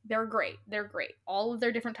 Like they're great. They're great. All of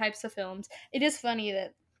their different types of films. It is funny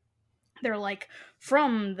that they're like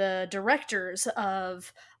from the directors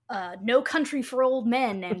of No Country for Old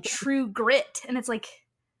Men and True Grit, and it's like,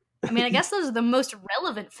 I mean, I guess those are the most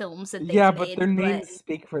relevant films that they've Yeah, but their made, but names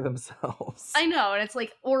speak for themselves. I know, and it's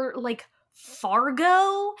like, or like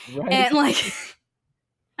Fargo, Right? and like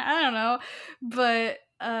I don't know, but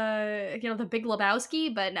The Big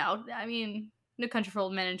Lebowski. But no, I mean, No Country for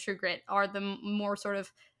Old Men and True Grit are the more sort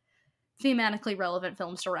of thematically relevant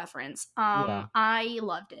films to reference. Yeah. I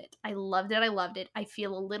loved it. I loved it. I loved it. I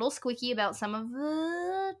feel a little squeaky about some of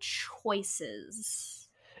the choices,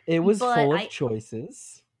 It was but full of I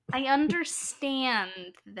choices. I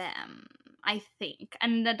understand them. I think,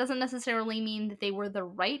 and that doesn't necessarily mean that they were the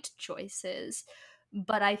right choices,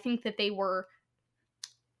 but I think that they were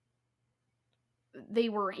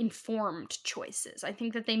informed choices. I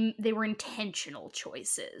think that they were intentional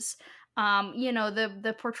choices.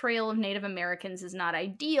 The portrayal of Native Americans is not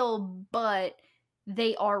ideal, but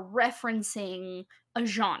they are referencing a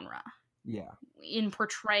genre Yeah. in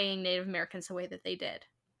portraying Native Americans the way that they did.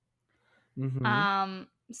 Mm-hmm.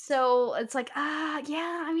 So it's like,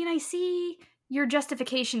 yeah, I mean, I see your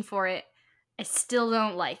justification for it. I still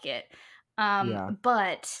don't like it. Yeah.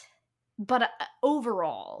 But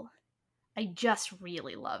overall, I just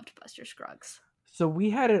really loved Buster Scruggs. So we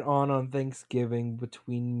had it on Thanksgiving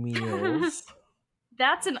between meals.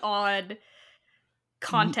 That's an odd Y-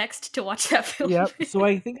 context to watch that film. yep. So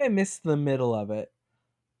I think I missed the middle of it.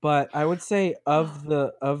 But I would say Oh.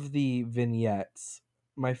 of the vignettes,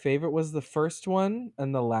 my favorite was the first one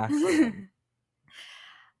and the last one.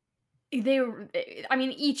 They were, I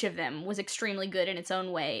mean, each of them was extremely good in its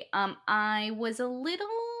own way. I was a little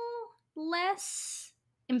less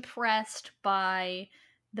impressed by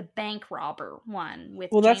the bank robber one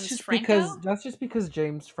with Well, James Franco. That's just because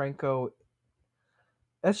James Franco.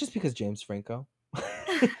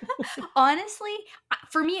 Honestly,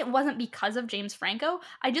 for me, it wasn't because of James Franco.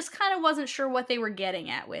 I just kind of wasn't sure what they were getting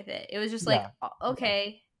at with it. It was just like, Yeah.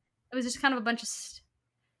 okay. It was just kind of a bunch of.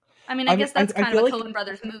 I mean, I I mean, guess that's I kind feel of a like Coen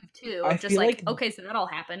Brothers move too, I of just feel like, like okay, so that all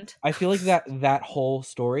happened. that whole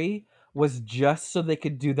story was just so they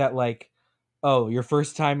could do that, like, oh, your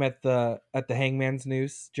first time at the hangman's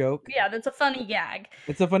noose joke. Yeah, that's a funny gag.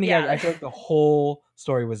 It's a funny gag. I Yeah, feel like the whole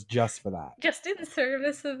story was just for that. just in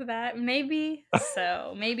service of that. Maybe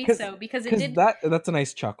so. Maybe Cuz so. Because it cuz did, that's a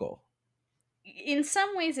nice chuckle. in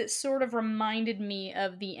some ways, it sort of reminded me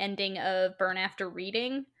of the ending of Burn After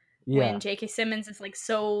Reading when Yeah. J.K. Simmons is like,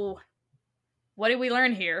 so what did we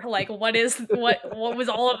learn here? Like, what was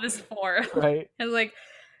all of this for? Right. And like,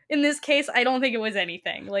 in this case, I don't think it was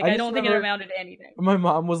anything. Like, I I just don't think it remember amounted to anything. my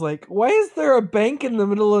mom was like, "Why is there a bank in the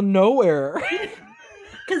middle of nowhere?"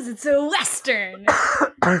 Because it's a Western.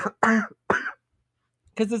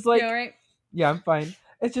 Cuz it's You like, know, right? yeah, I'm fine.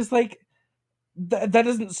 It's just like that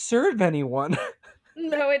doesn't serve anyone.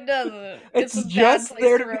 No, it doesn't. It's It's a bad just place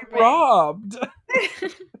there to to be rob a bank.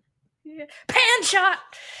 robbed. Yeah. Pan shot!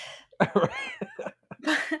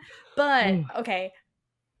 But okay,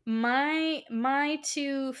 my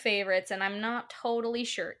two favorites, and I'm not totally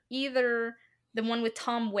sure, either the one with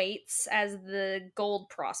Tom Waits as the gold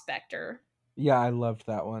prospector. Yeah, I loved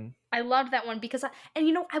that one. I loved that one because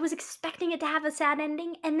I was expecting it to have a sad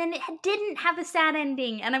ending, and then it didn't have a sad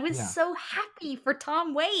ending, and I was Yeah. so happy for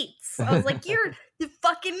Tom Waits. I was like, you're the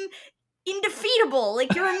fucking indefeatable.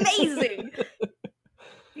 Like, you're amazing.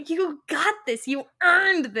 You got this. You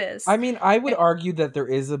earned this. I mean, I would argue that there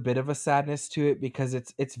is a bit of a sadness to it because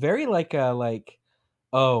it's very like a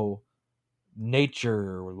oh,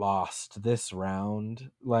 nature lost this round.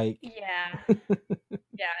 Like Yeah. Yeah,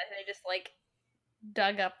 they just like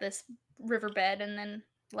dug up this riverbed and then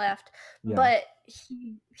left. Yeah. But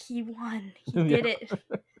he won. He did it.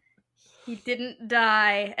 He didn't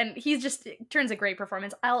die, and he's just turns a great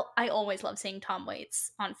performance. I always love seeing Tom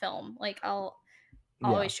Waits on film. Like I'll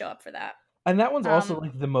always show up for that. And that one's also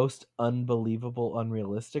like the most unbelievable,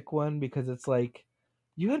 unrealistic one because it's like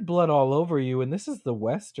you had blood all over you, and this is the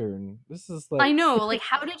Western. This is like I know. Like,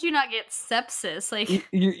 how did you not get sepsis? Like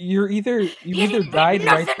you either died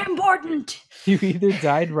nothing right. Important. You either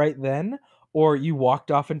died right then, or you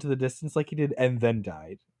walked off into the distance like he did, and then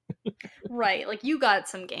died. Right, like you got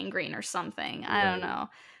some gangrene or something. I don't know.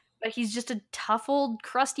 But he's just a tough old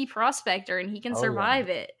crusty prospector and he can survive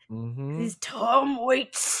it. He's Tom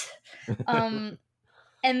Waits. And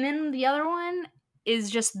then the other one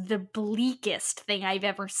is just the bleakest thing I've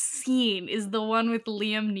ever seen is the one with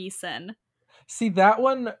Liam Neeson. See, that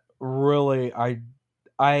one really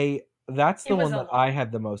that's the one that I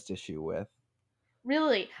had the most issue with.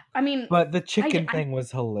 Really? I mean, but the chicken thing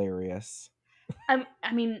was hilarious. I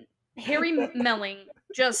mean, Harry Melling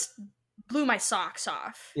just blew my socks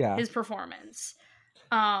off. Yeah. His performance.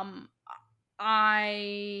 I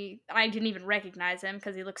didn't even recognize him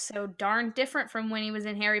because he looks so darn different from when he was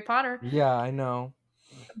in Harry Potter. Yeah, I know.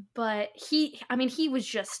 But he was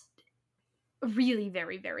just really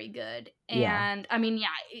very, very good. And I mean, yeah,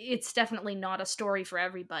 it's definitely not a story for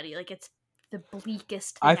everybody. Like it's the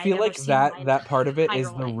bleakest thing I feel I've like ever seen that part of it is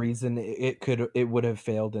the life. reason it would have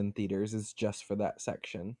failed in theaters is just for that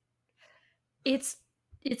section. It's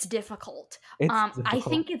difficult. I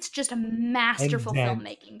think it's just a masterful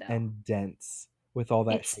filmmaking though. And dense with all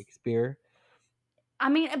that Shakespeare. I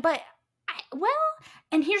mean, but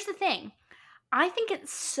and here's the thing. I think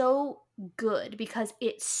it's so good because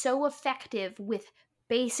it's so effective with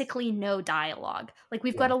basically no dialogue. Like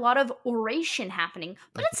we've got a lot of oration happening,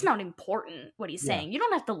 but it's not important what he's saying. You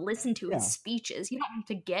don't have to listen to his speeches. You don't have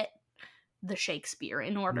to get the Shakespeare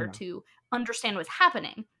in order to understand what's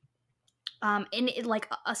happening. And like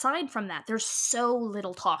aside from that, there's so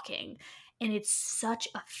little talking, and it's such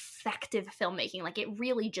effective filmmaking. Like it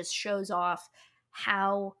really just shows off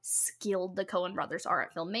how skilled the Coen brothers are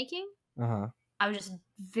at filmmaking. I was just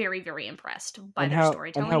very, very impressed by their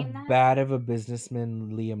storytelling. And how bad of a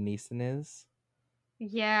businessman Liam Neeson is.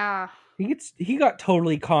 Yeah. He got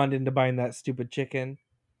totally conned into buying that stupid chicken.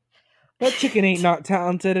 That chicken ain't not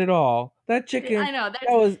talented at all. That chicken. I know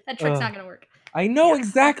that trick's not gonna work. I know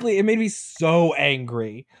exactly. It made me so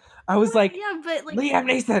angry. I was like, but like Liam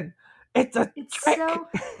Neeson, it's a trick.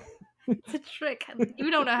 It's a trick.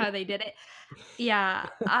 You don't know how they did it. Yeah,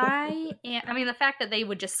 I mean, the fact that they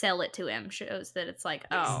would just sell it to him shows that it's like,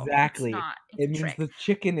 oh, exactly. It means trick. the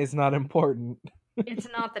chicken is not important. It's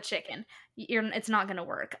not the chicken. It's not gonna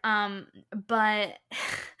work. But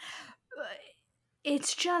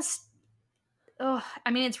it's just,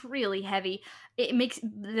 I mean, it's really heavy.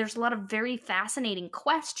 There's a lot of very fascinating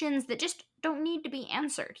questions that just don't need to be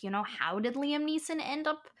answered. You know, how did Liam Neeson end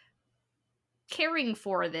up caring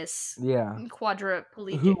for this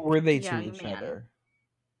quadriplegic who were they to young each man? other?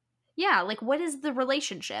 Yeah, like what is the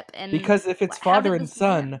relationship? And because if it's father and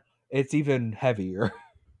son, it's even heavier.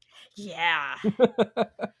 Yeah.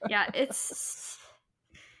 Yeah, it's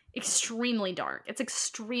extremely dark. It's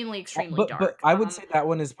extremely dark. But I would say that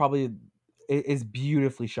one is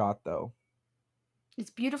beautifully shot though. It's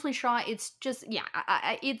beautifully shot. It's just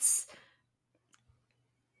it's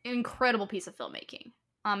an incredible piece of filmmaking.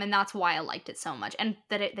 And that's why I liked it so much. And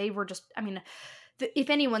that they were just, I mean, if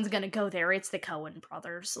anyone's gonna go there, it's the Coen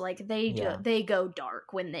brothers. Like they go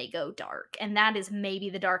dark when they go dark, and that is maybe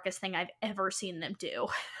the darkest thing I've ever seen them do.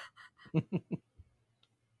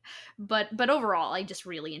 But overall, I just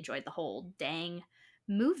really enjoyed the whole dang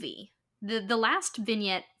movie. The last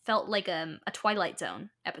vignette felt like a Twilight Zone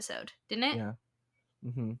episode, didn't it? Yeah.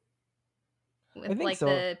 Mm-hmm. With, I think like, so.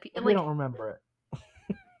 I don't remember it.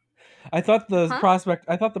 I thought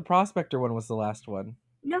the prospector one was the last one.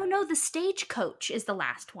 No, the stagecoach is the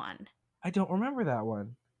last one. I don't remember that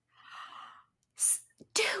one.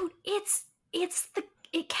 Dude,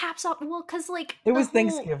 it caps off because like it was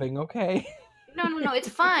Thanksgiving, okay? No, it's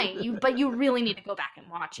fine. But you really need to go back and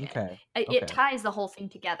watch it. Okay. It ties the whole thing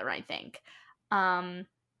together, I think. I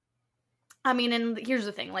mean, and here's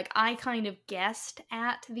the thing, like I kind of guessed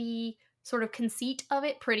at the sort of conceit of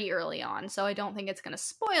it pretty early on. So I don't think it's going to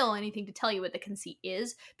spoil anything to tell you what the conceit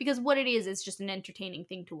is, because what it is just an entertaining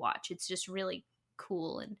thing to watch. It's just really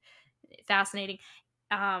cool and fascinating.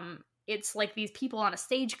 It's like these people on a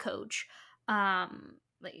stagecoach.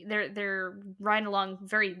 Like they're riding along,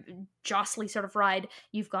 very jostly sort of ride.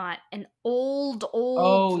 You've got an old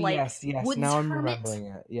Oh, like yes. woods Now I'm hermit, remembering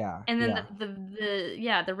it. Yeah, and then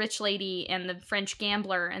yeah. the rich lady and the French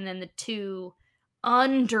gambler, and then the two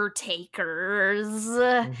undertakers.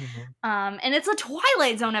 Hmm. And it's a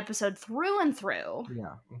Twilight Zone episode through and through,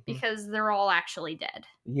 Yeah. Hmm. because they're all actually dead.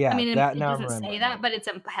 I Yeah, mean, that it now I'm doesn't say remembering that, it. but it's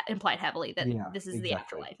implied heavily that Yeah, this is the exactly.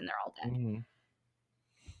 afterlife and they're all dead. Hmm.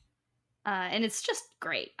 And it's just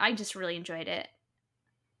great. I just really enjoyed it.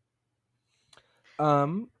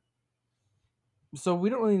 Um, so we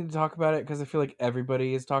don't really need to talk about it because I feel like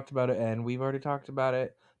everybody has talked about it and we've already talked about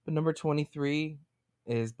it. But number 23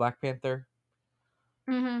 is Black Panther.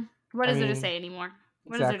 Mm-hmm. What I is there to mean, say anymore?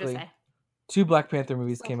 What is there to exactly. say? Two Black Panther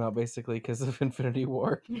movies So came out basically because of Infinity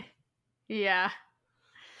War. yeah,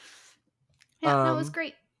 yeah, no, it was Um,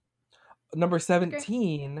 great. number It was great.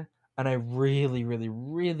 17, and I really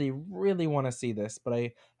want to see this, but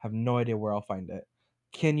I have no idea where I'll find it.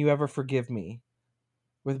 Can You Ever Forgive Me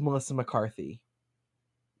with Melissa McCarthy.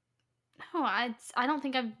 No, I don't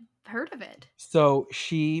think I've heard of it. So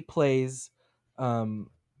she plays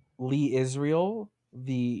um, Lee Israel,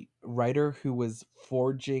 the writer who was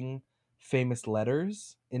forging famous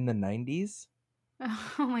letters in the 90s.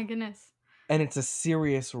 Oh my goodness. And it's a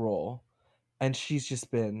serious role. And she's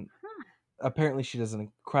just been, Huh. apparently, she does an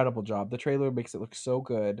incredible job. The trailer makes it look so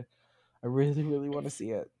good. I really want to It's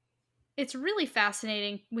see it. it's really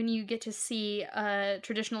fascinating when you get to see a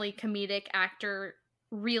traditionally comedic actor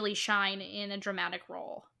really shine in a dramatic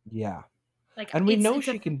role. Yeah. Like And we know it's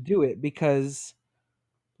a she can do it because,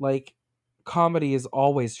 like, comedy is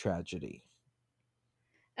always tragedy.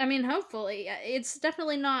 I mean, hopefully, it's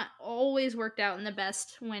definitely not always worked out in the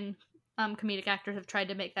best when comedic actors have tried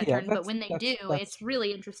to make that Yeah, turn, but when they do, that's it's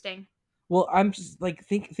really interesting. well, I'm just like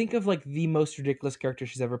think of like the most ridiculous character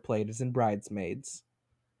she's ever played is in Bridesmaids.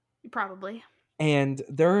 Probably. And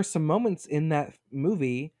there are some moments in that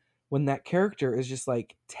movie when that character is just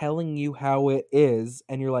like telling you how it is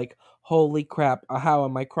and you're like, "Holy crap, how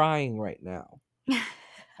am I crying right now?"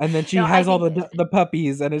 And then she No, I has all think the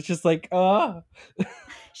puppies and it's just like,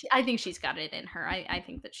 I think she's got it in her. I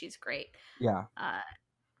think that she's great. yeah. Uh,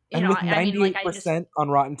 And with I mean, like, I just 98% on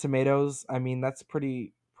Rotten Tomatoes, I mean, that's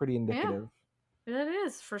pretty yeah, indicative. that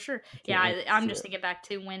is for sure. I Yeah, can't wait to I'm see just it. thinking back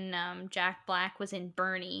to when Jack Black was in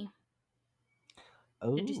Bernie.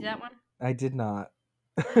 Did you see that Oh, one? I did not.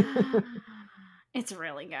 It's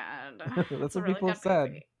really good. That's It's a what really people good have said.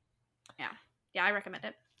 movie. Yeah, yeah, I recommend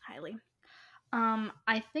it highly.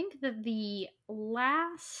 I think that the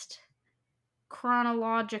last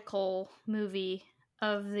chronological movie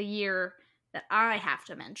of the year that I have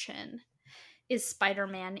to mention is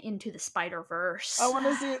Spider-Man Into the I Spider-Verse. want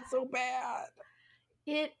to see it so bad.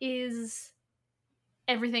 It is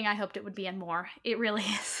everything I hoped it would be and more. It really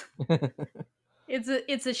is.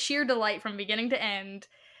 It's a sheer delight from beginning to end.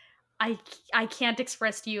 I can't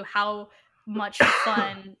express to you how much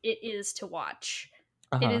fun it is to watch.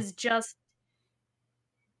 It Uh-huh. is just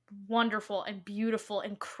wonderful and beautiful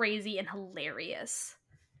and crazy and hilarious.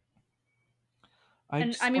 I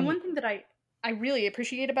And I just mean, want to. one thing that I really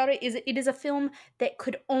appreciate about it is a film that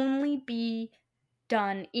could only be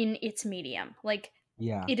done in its medium. Like,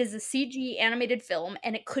 Yeah. it is a CG animated film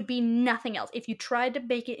and it could be nothing else. If you tried to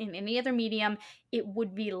make it in any other medium, it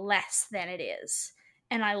would be less than it is.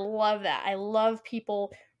 And I love that. I love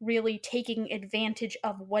people really taking advantage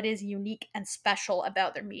of what is unique and special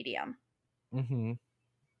about their medium. Hmm.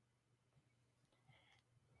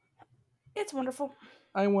 It's wonderful.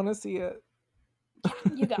 I want to see it. Yeah,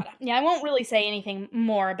 you gotta. Yeah, I won't really say anything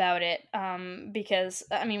more about it, because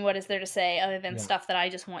I mean, what is there to say other than Yeah. stuff that I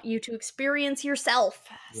just want you to experience yourself?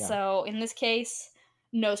 Yeah. So in this case,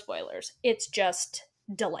 no spoilers. It's just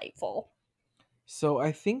delightful. So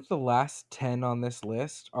I think the last 10 on this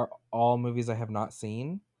list are all movies I have not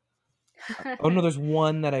seen. Oh no, there's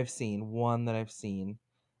one that I've seen. One that I've seen.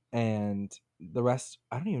 And the rest,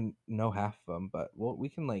 I don't even know half of them, but we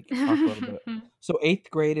can like talk a little bit. So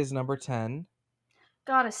eighth grade is number 10.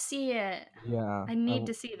 Gotta see it. Yeah. I need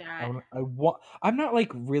to see that. I'm not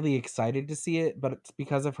like really excited to see it, but it's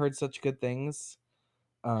because I've heard such good things.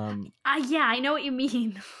 Yeah, I know what you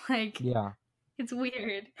mean. Like, Yeah. it's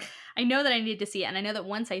weird. I know that I need to see it, and I know that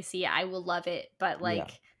once I see it, I will love it. But Yeah.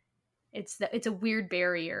 like, it's a weird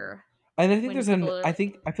barrier And I think when people are I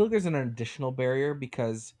feel like there's an additional barrier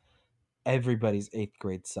because everybody's eighth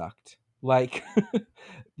grade sucked. Like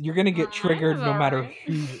you're gonna get That's triggered no all matter right.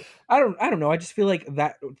 who. I don't know. I just feel like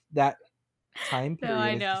that time No, period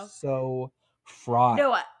I is know. just so fraught,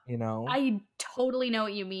 No, you know? I totally know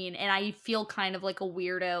what you mean, and I feel kind of like a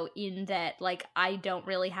weirdo in that, like, I don't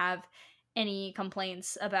really have any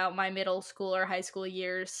complaints about my middle school or high school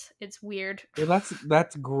years. It's weird. Well,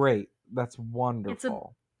 that's great. That's It's a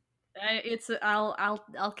wonderful.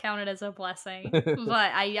 I'll count it as a blessing, but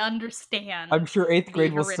I I'm understand sure eighth the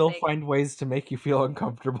grade will still horrific. find ways to make you feel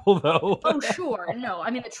uncomfortable, though. Oh, sure. No,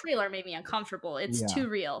 I mean, the trailer made me uncomfortable. It's Yeah, too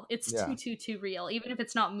real. It's yeah. too real. Even if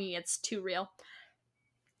it's not me, it's too real.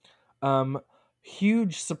 Um,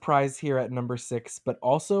 Huge surprise here at number 6, but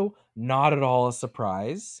also not at all a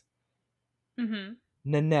surprise. Mhm.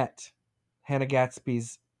 Nanette, Hannah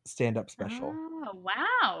Gatsby's stand-up special. Oh,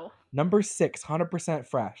 wow. Number 6, 100%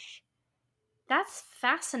 fresh. That's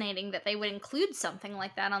fascinating that they would include something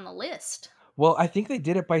like that on the list. Well, I think they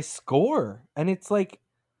did it by score, and it's like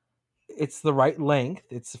it's the right length.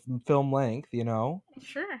 It's film length, you know.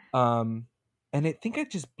 Sure. Um, and I think it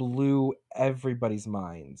just blew everybody's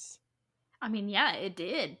minds. I mean, yeah, it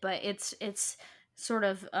did, but it's sort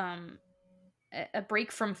of a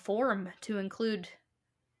break from form to include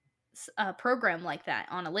a program like that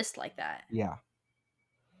on a list like that. Yeah,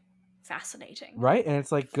 Fascinating. right. And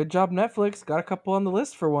it's like, good job, Netflix. Got a couple on the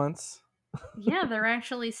list for once. Yeah, they're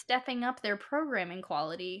actually stepping up their programming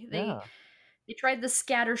quality. Yeah. They tried the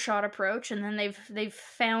scattershot approach, and then they've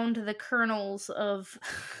found the kernels of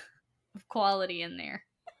of quality in there.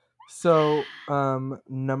 So,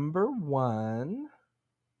 number 1,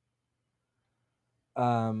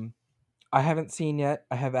 um, I haven't seen yet.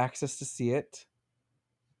 I have access to see it.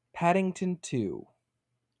 Paddington 2.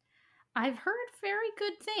 I've heard very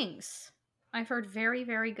good things. I've heard very,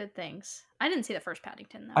 very good things. I didn't see the first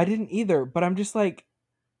Paddington though. I didn't either, but I'm just like,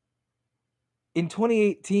 in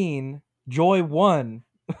 2018, Joy won.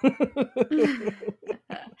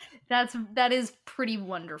 That is pretty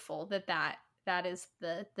wonderful that is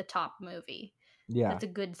the top movie. Yeah, That's a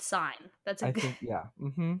good sign. That's a I good think, yeah.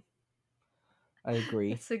 I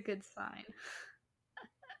agree. it's a good sign.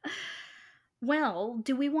 Well,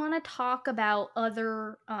 do we want to talk about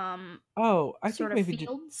other Oh, I think sort of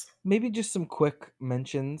fields? maybe just some quick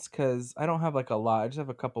mentions, because I don't have like a lot. I just have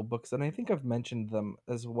a couple books, and I think I've mentioned them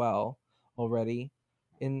as well already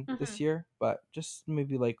in this Mhm. year, but just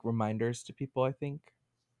maybe like reminders to people, I think.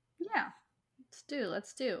 Yeah.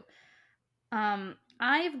 Let's do.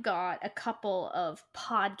 I've got a couple of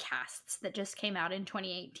podcasts that just came out in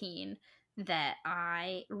 2018 that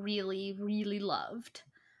I really, really loved.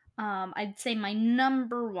 I'd say my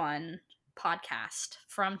number one podcast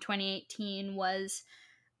from 2018 was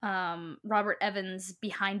Robert Evans'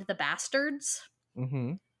 Behind the Bastards.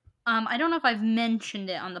 Mhm. I don't know if I've mentioned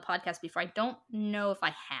it on the podcast before. I don't know if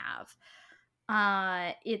I have.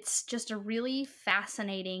 It's just a really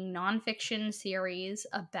fascinating nonfiction series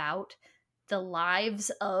about the lives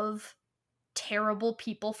of terrible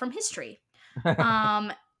people from history.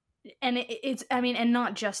 Um, and it's, I mean, and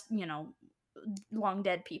not just, long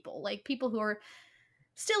dead people, like people who are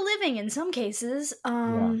still living in some cases.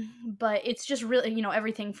 Yeah. But it's just really,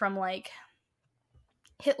 everything from like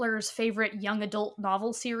Hitler's favorite young adult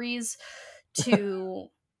novel series to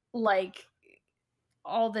like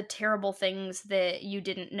all the terrible things that you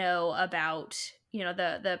didn't know about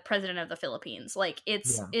the president of the Philippines. Like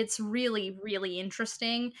Yeah. it's really, really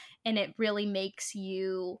interesting, and it really makes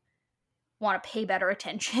you want to pay better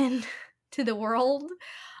attention to the world,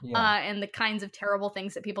 Yeah. and the kinds of terrible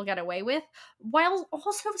things that people get away with, while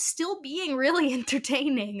also still being really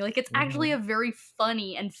entertaining. Like it's actually Mhm. a very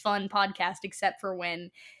funny and fun podcast, except for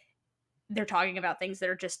when they're talking about things that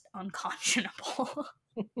are just unconscionable.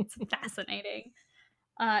 It's fascinating.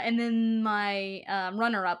 And then my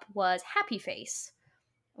runner up was Happy Face,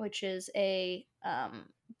 which is a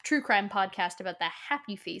true crime podcast about the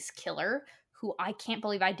Happy Face killer, who I can't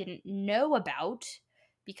believe I didn't know about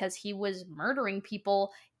because he was murdering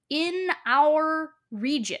people in our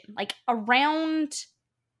region, like around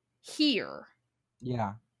here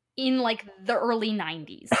Yeah. in like the early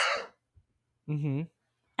 90s. Mhm.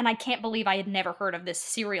 And I can't believe I had never heard of this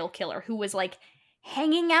serial killer who was like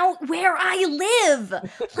hanging out where I live.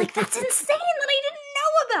 Like that's insane that I didn't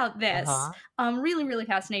know about this. Uh-huh. Really, really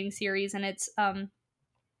fascinating series, and it's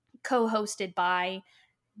co-hosted by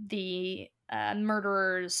the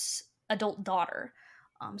murderer's adult daughter.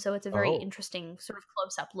 So it's a very Oh, interesting sort of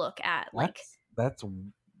close-up look at like, that's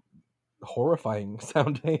horrifying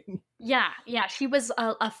sounding. yeah, she was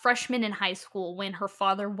a freshman in high school when her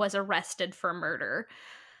father was arrested for murder.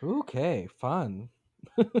 Okay, fun.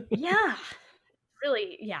 Yeah,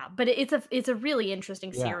 really, yeah, but it's a really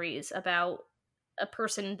interesting Yeah. series about a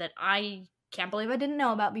person that I can't believe I didn't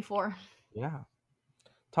know about before. Yeah.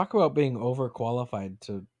 Talk about being overqualified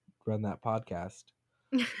to run that podcast.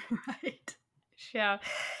 Right. Yeah.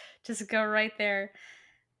 Just go right there.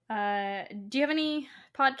 Do you have any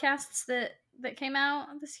podcasts that came out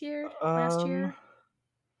this year, last Um, year?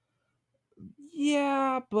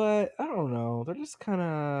 yeah, but I don't know. They're just kind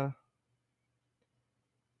of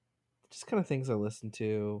things I listen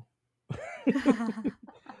to.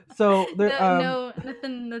 So there No,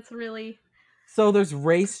 nothing that's really. so there's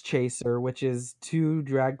Race Chaser, which is two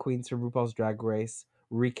drag queens from RuPaul's Drag Race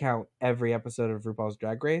recount every episode of RuPaul's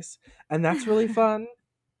Drag Race, and that's really fun.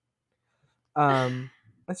 Um,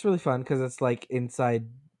 that's really fun because it's like inside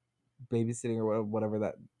babysitting or whatever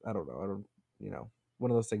that I don't know. I don't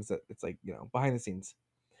one of those things that it's like behind the scenes.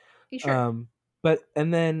 You sure? Um, but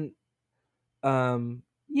and then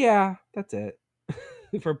yeah, that's it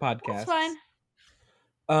for That's podcasts. fine.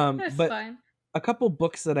 That's But fine. a couple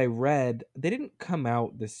books that I read, they didn't come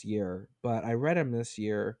out this year, but I read them this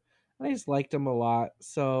year. And I just liked them a lot.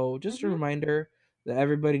 So just a Hmm. reminder that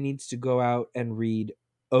everybody needs to go out and read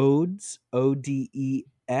Odes,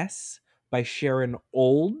 Odes, by Sharon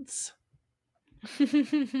Olds,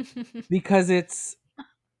 because it's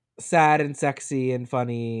sad and sexy and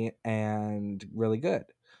funny and really good.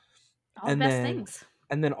 All the And best then things.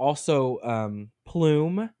 also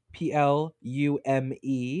Plume,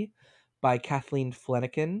 Plume, by Kathleen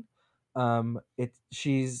Flanagan.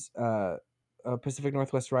 She's a Pacific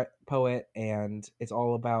Northwest poet, and it's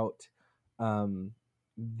all about um,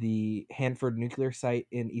 the Hanford nuclear site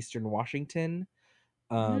in Eastern Washington,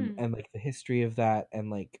 Mm. and like the history of that, and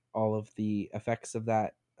like all of the effects of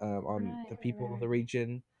that on Right, the right, people of right. the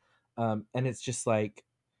region. And it's just like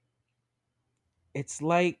it's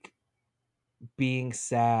like being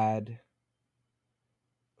sad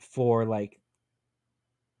for like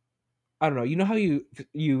I don't know. You know how you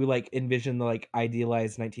like envision the like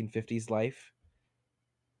idealized 1950s life?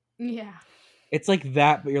 Yeah. It's like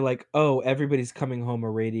that, but you're like, oh, everybody's coming home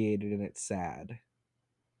irradiated and it's sad.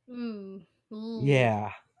 Ooh. Ooh.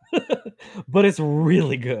 Yeah, but it's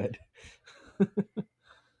really good.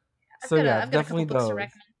 So yeah, I've got a couple definitely books to those.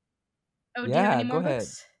 recommend. Oh, do you have Yeah, any go more ahead.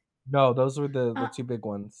 books? No, those were the Uh, two big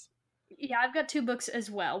ones. yeah, I've got two books as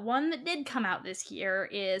well. One that did come out this year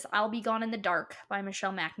is I'll Be Gone in the Dark by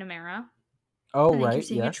Michelle McNamara. Oh I think you're right,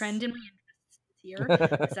 seeing a yes. trend in my interests this year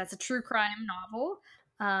because that's a true crime novel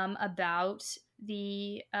about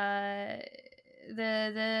the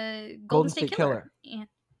the Golden Golden State State Killer, Killer.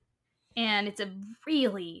 and it's a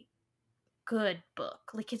really good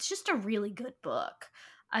book. Like it's just a really good book.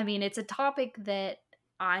 I mean, it's a topic that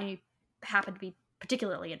I happen to be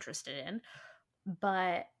particularly interested in,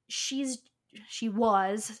 but she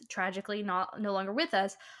was tragically not no longer with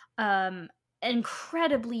us. Um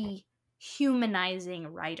incredibly humanizing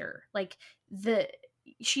writer. Like the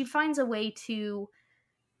she finds a way to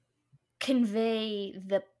convey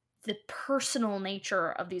the personal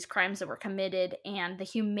nature of these crimes that were committed and the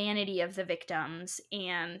humanity of the victims,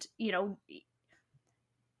 and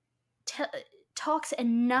t- talks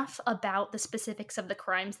enough about the specifics of the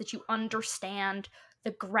crimes that you understand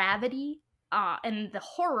the gravity and the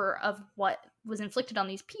horror of what was inflicted on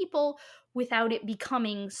these people without it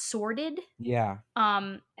becoming sordid. Yeah.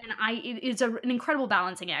 And it's an incredible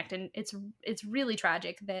balancing act, and it's really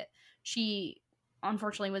tragic that she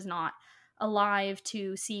unfortunately was not alive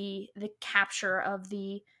to see the capture of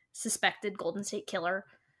the suspected Golden State Killer.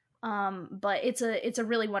 But it's a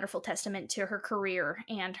really wonderful testament to her career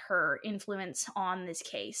and her influence on this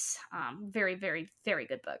case. Very, very, very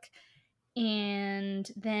good book. And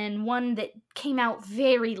then one that came out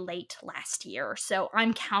very late last year, so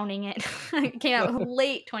I'm counting it. It came out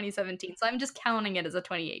late 2017, so I'm just counting it as a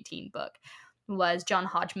 2018 book. Was John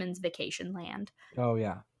Hodgman's Vacation Land. Oh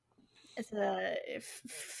yeah. It's a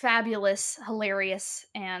fabulous, hilarious,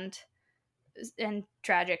 and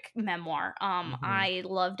tragic memoir. Hmm. I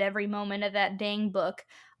loved every moment of that dang book.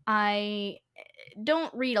 I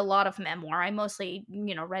don't read a lot of memoir. I mostly,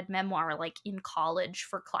 read memoir like in college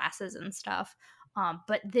for classes and stuff.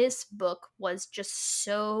 But this book was just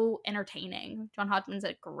so entertaining. John Hodgman's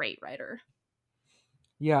a great writer.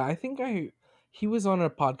 Yeah, I think he was on a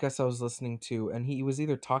podcast I was listening to, and he was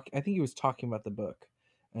either talking. I think he was talking about the book,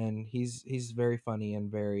 and he's very funny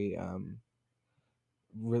and very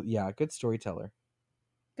yeah, good storyteller.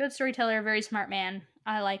 Good storyteller, very smart man.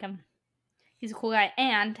 I like him. He's a cool guy,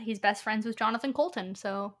 and he's best friends with Jonathan Colton.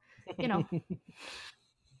 So, you know.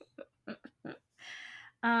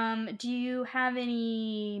 Do you have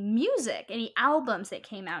any music, any albums that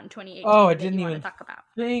came out in Oh, I 2018 that didn't you want to even talk about?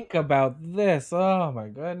 think about this. Oh my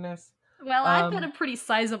goodness. Well, I've got Um, a pretty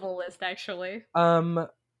sizable list actually. um,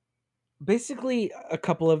 basically a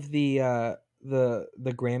couple of the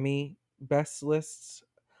Grammy best lists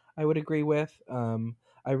I would agree with.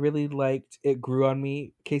 I really liked "It Grew on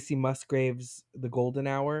Me," Casey Musgraves' "The Golden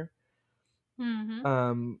Hour."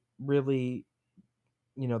 Hmm. Really,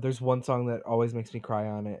 there's one song that always makes me cry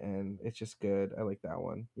on it, and it's just good. I like that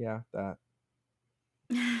one. Yeah, that.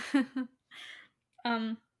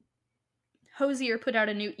 um, Hosier put out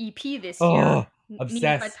a new EP this year, Oh, Nina Cried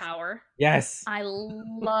obsessed. Power. Yes. I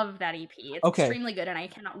love that EP. It's Okay. extremely good, and I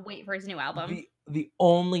cannot wait for his new album. The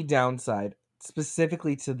only downside,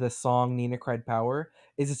 specifically to the song "Nina Cried Power,"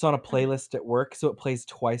 is it's on a Mhm. playlist at work, so it plays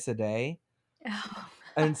twice a day. Oh.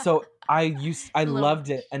 And so I It's a little loved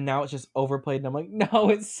much. it, and now it's just overplayed, and I'm like, no,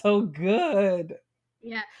 it's so good.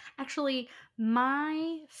 Yeah, actually,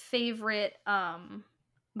 my favorite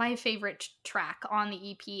track on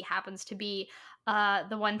the EP happens to be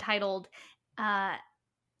the one titled uh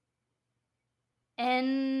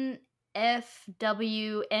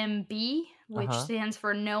NFWMB, Uh which huh. stands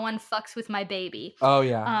for No One Fucks With My Baby. Oh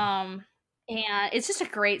yeah. Um and it's just a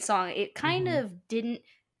great song. It kind Hmm. of didn't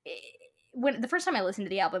when the first time I listened to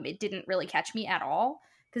the album, it didn't really catch me at all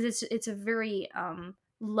because it's a very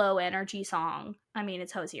low energy song. I mean,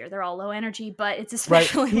 it's Hosier. They're all low energy, but it's Right.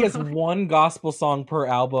 especially He has low. one gospel song per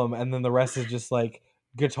album, and then the rest is just like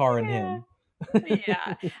guitar and Yeah. him.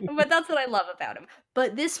 Yeah, but that's what I love about him.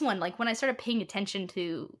 But this one, like when I started paying attention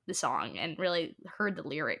to the song and really heard the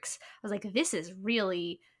lyrics, I was like, this is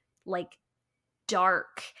really like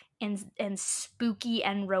dark and spooky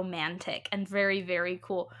and romantic and very very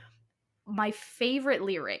cool. My favorite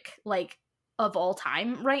lyric, like of all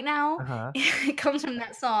time right now, Uh huh. it comes from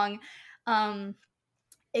that song. Um,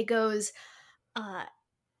 it goes, uh,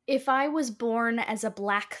 if I was born as a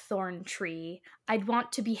blackthorn tree, I'd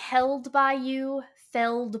want to be held by you,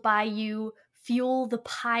 felled by you, fuel the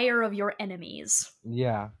pyre of your enemies.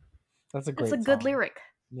 Yeah, that's a That's a great good song. lyric.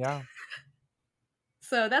 Yeah.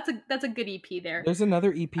 So that's a good EP there. There's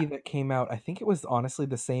another EP that came out. I think it was honestly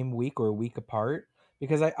the same week or a week apart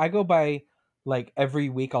because I go by like every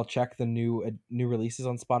week I'll check the new releases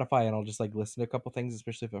on Spotify and I'll just like listen to a couple things,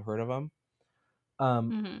 especially if I've heard of them.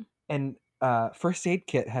 Um, Hmm. and First Aid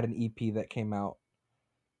Kit had an EP that came out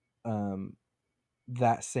um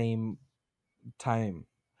that same time,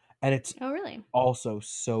 and it's Oh, really? also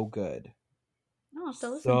so good, I'll have to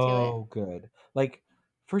listen to it. so good. Like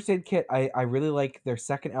First Aid Kit, I really like their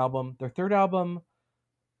second album, their third album,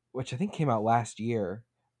 which I think came out last year.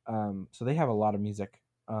 So they have a lot of music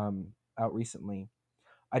out recently.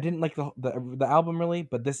 I didn't like the album really,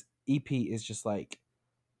 but this EP is just like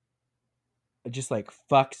it just like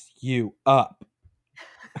fucks you up.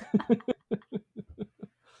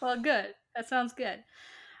 Well, good. That sounds good.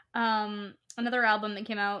 Another album that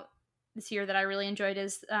came out this year that I really enjoyed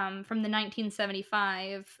is from the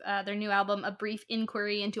 1975, their new album, A Brief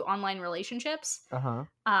Inquiry into Online Relationships. Uh huh.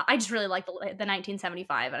 I just really like the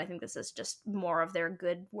 1975, and I think this is just more of their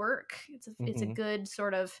good work. It's a Hmm. good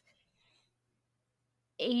sort of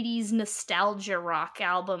 80s nostalgia rock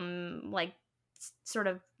album, like sort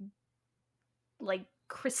of like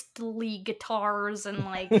crystally guitars and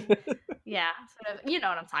like yeah, sort of, you know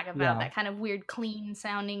what I'm talking about, Yeah. that kind of weird clean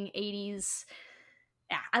sounding 80s.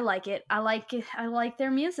 Yeah, I like it. I like it. I like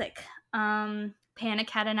their music. Panic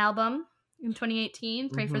had an album in 2018,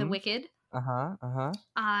 Pray for the Mm-hmm. Wicked. Uh-huh.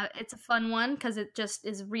 Uh-huh. It's a fun one because it just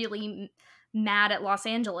is really mad at Los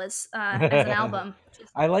Angeles as an album.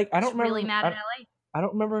 I don't Just really remember mad at LA. I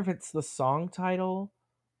don't remember if it's the song title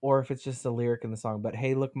or if it's just a lyric in the song, but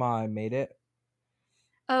 "Hey, look, Ma, I made it."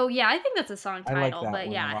 Oh yeah, I think that's a song I like title, that but one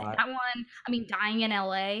a yeah, lot. that one. I mean, Dying in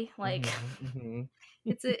LA, like Mhm. Mhm.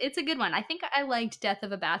 it's a good one. I think I liked Death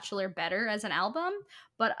of a Bachelor better as an album,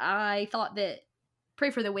 but I thought that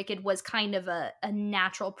Pray for the Wicked was kind of a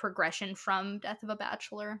natural progression from Death of a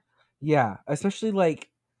Bachelor. Yeah, especially like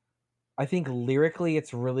I think lyrically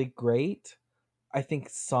it's really great. I think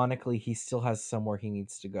sonically he still has somewhere he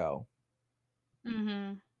needs to go,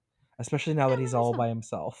 Mm-hmm. especially now that he's all Yeah, by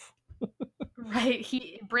himself.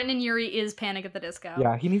 right. Brendan Urie is Panic at the Disco.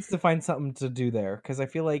 Yeah, he needs to find something to do there cuz I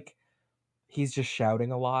feel like he's just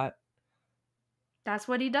shouting a lot. That's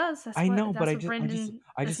what he does. I know, but That's what Brendan.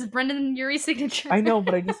 I This just is Brendan Urie's signature. I know,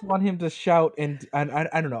 but I just want him to shout and I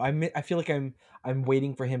don't know. I feel like I'm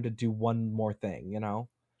waiting for him to do one more thing, you know?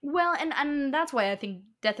 Well, and that's why I think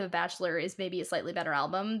Death of a Bachelor is maybe a slightly better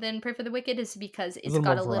album than Pray for the Wicked, is because A it's little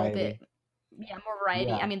more got a little bit, variety. yeah, more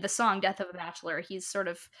variety. I Yeah. mean, the song Death of a Bachelor, he's sort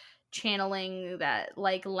of channeling that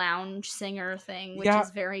like lounge singer thing, which Yeah, is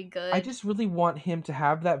very I good. just really want him to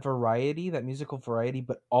have that variety, that musical variety,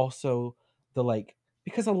 but also the like,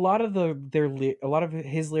 because a lot of a lot of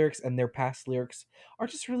his lyrics and their past lyrics are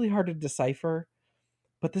just really hard to decipher.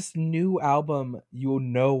 But this new album, you'll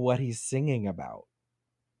know what he's singing about.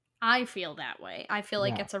 I feel that way. I feel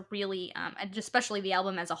like Yeah. it's a really, and especially the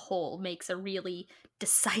album as a whole makes a really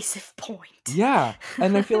decisive point. Yeah.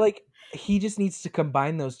 And I feel like he just needs to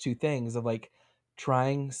combine those two things of like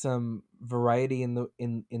trying some variety in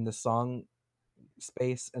the song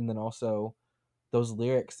space, and then also those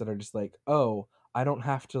lyrics that are just like, oh, I don't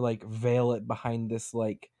have to like veil it behind this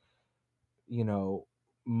like, you know,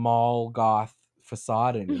 mall goth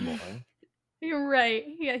facade anymore. You're right.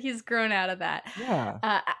 Yeah, he's grown out of that. Yeah.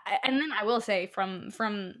 And then I will say from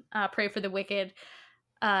Pray for the Wicked,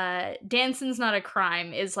 Dancing's Not a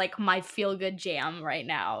Crime is like my feel good jam right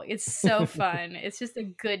now. It's so fun. It's just a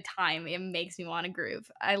good time. It makes me want to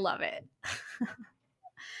groove. I love it.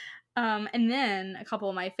 And then a couple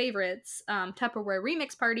of my favorites, Tupperware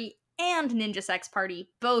Remix Party and Ninja Sex Party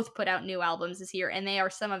both put out new albums this year, and they are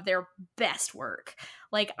some of their best work.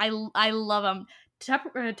 Like I love them.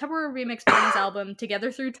 Tupperware Remix Party's album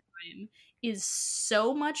Together Through Time is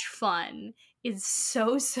so much fun. Is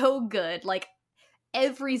so good. Like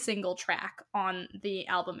every single track on the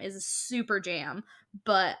album is a super jam,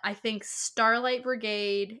 but I think Starlight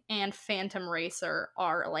Brigade and Phantom Racer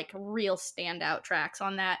are like real standout tracks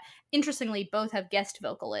on that. Interestingly, both have guest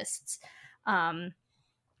vocalists. um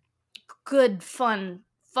Good fun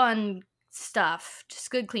stuff,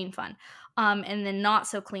 just good clean fun. And then not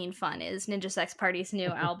so clean fun is Ninja Sex Party's new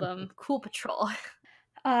album Cool Patrol.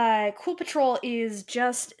 Cool Patrol is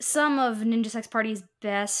just some of Ninja Sex Party's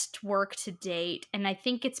best work to date, and I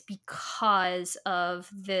think it's because of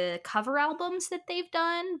the cover albums that they've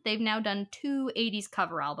done. They've now done 2 80s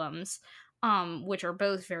cover albums, which are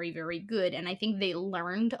both very, very good, and I think they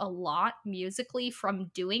learned a lot musically from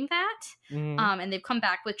doing that. Hmm. And they've come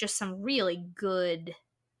back with just some really good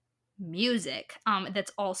music,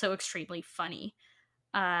 that's also extremely funny.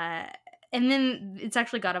 Uh, and then it's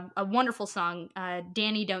actually got a wonderful song,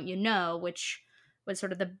 Danny Don't You Know, which was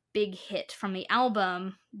sort of the big hit from the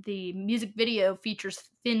album. The music video features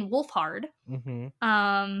Finn Wolfhard. Hmm.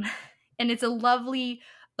 Um, and it's a lovely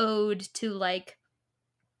ode to like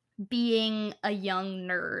being a young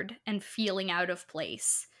nerd and feeling out of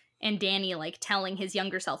place. And Danny like telling his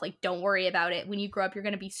younger self, like, don't worry about it. When you grow up, you're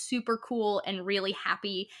gonna be super cool and really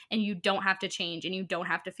happy, and you don't have to change and you don't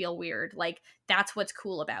have to feel weird. Like, that's what's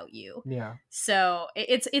cool about you. Yeah. So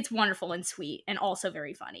it's wonderful and sweet and also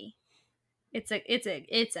very funny. It's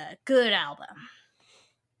a good album.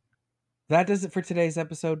 That does it for today's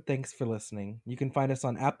episode. Thanks for listening. You can find us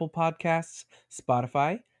on Apple Podcasts,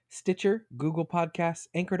 Spotify, Stitcher, Google Podcasts,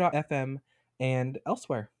 Anchor.fm, and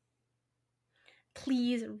elsewhere.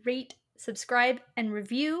 Please rate, subscribe, and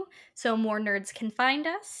review so more nerds can find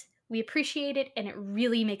us. We appreciate it, and it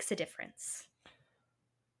really makes a difference.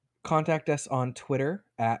 Contact us on Twitter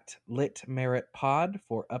at LitMeritPod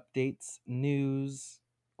for updates, news,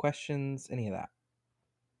 questions, any of that.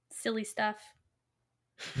 Silly stuff.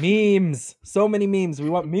 Memes! So many memes. We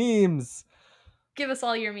want memes. Give us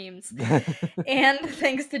all your memes. And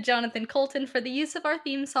thanks to Jonathan Colton for the use of our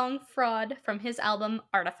theme song, Fraud, from his album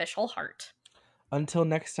Artificial Heart. Until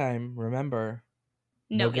next time, remember,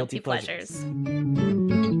 No guilty pleasures.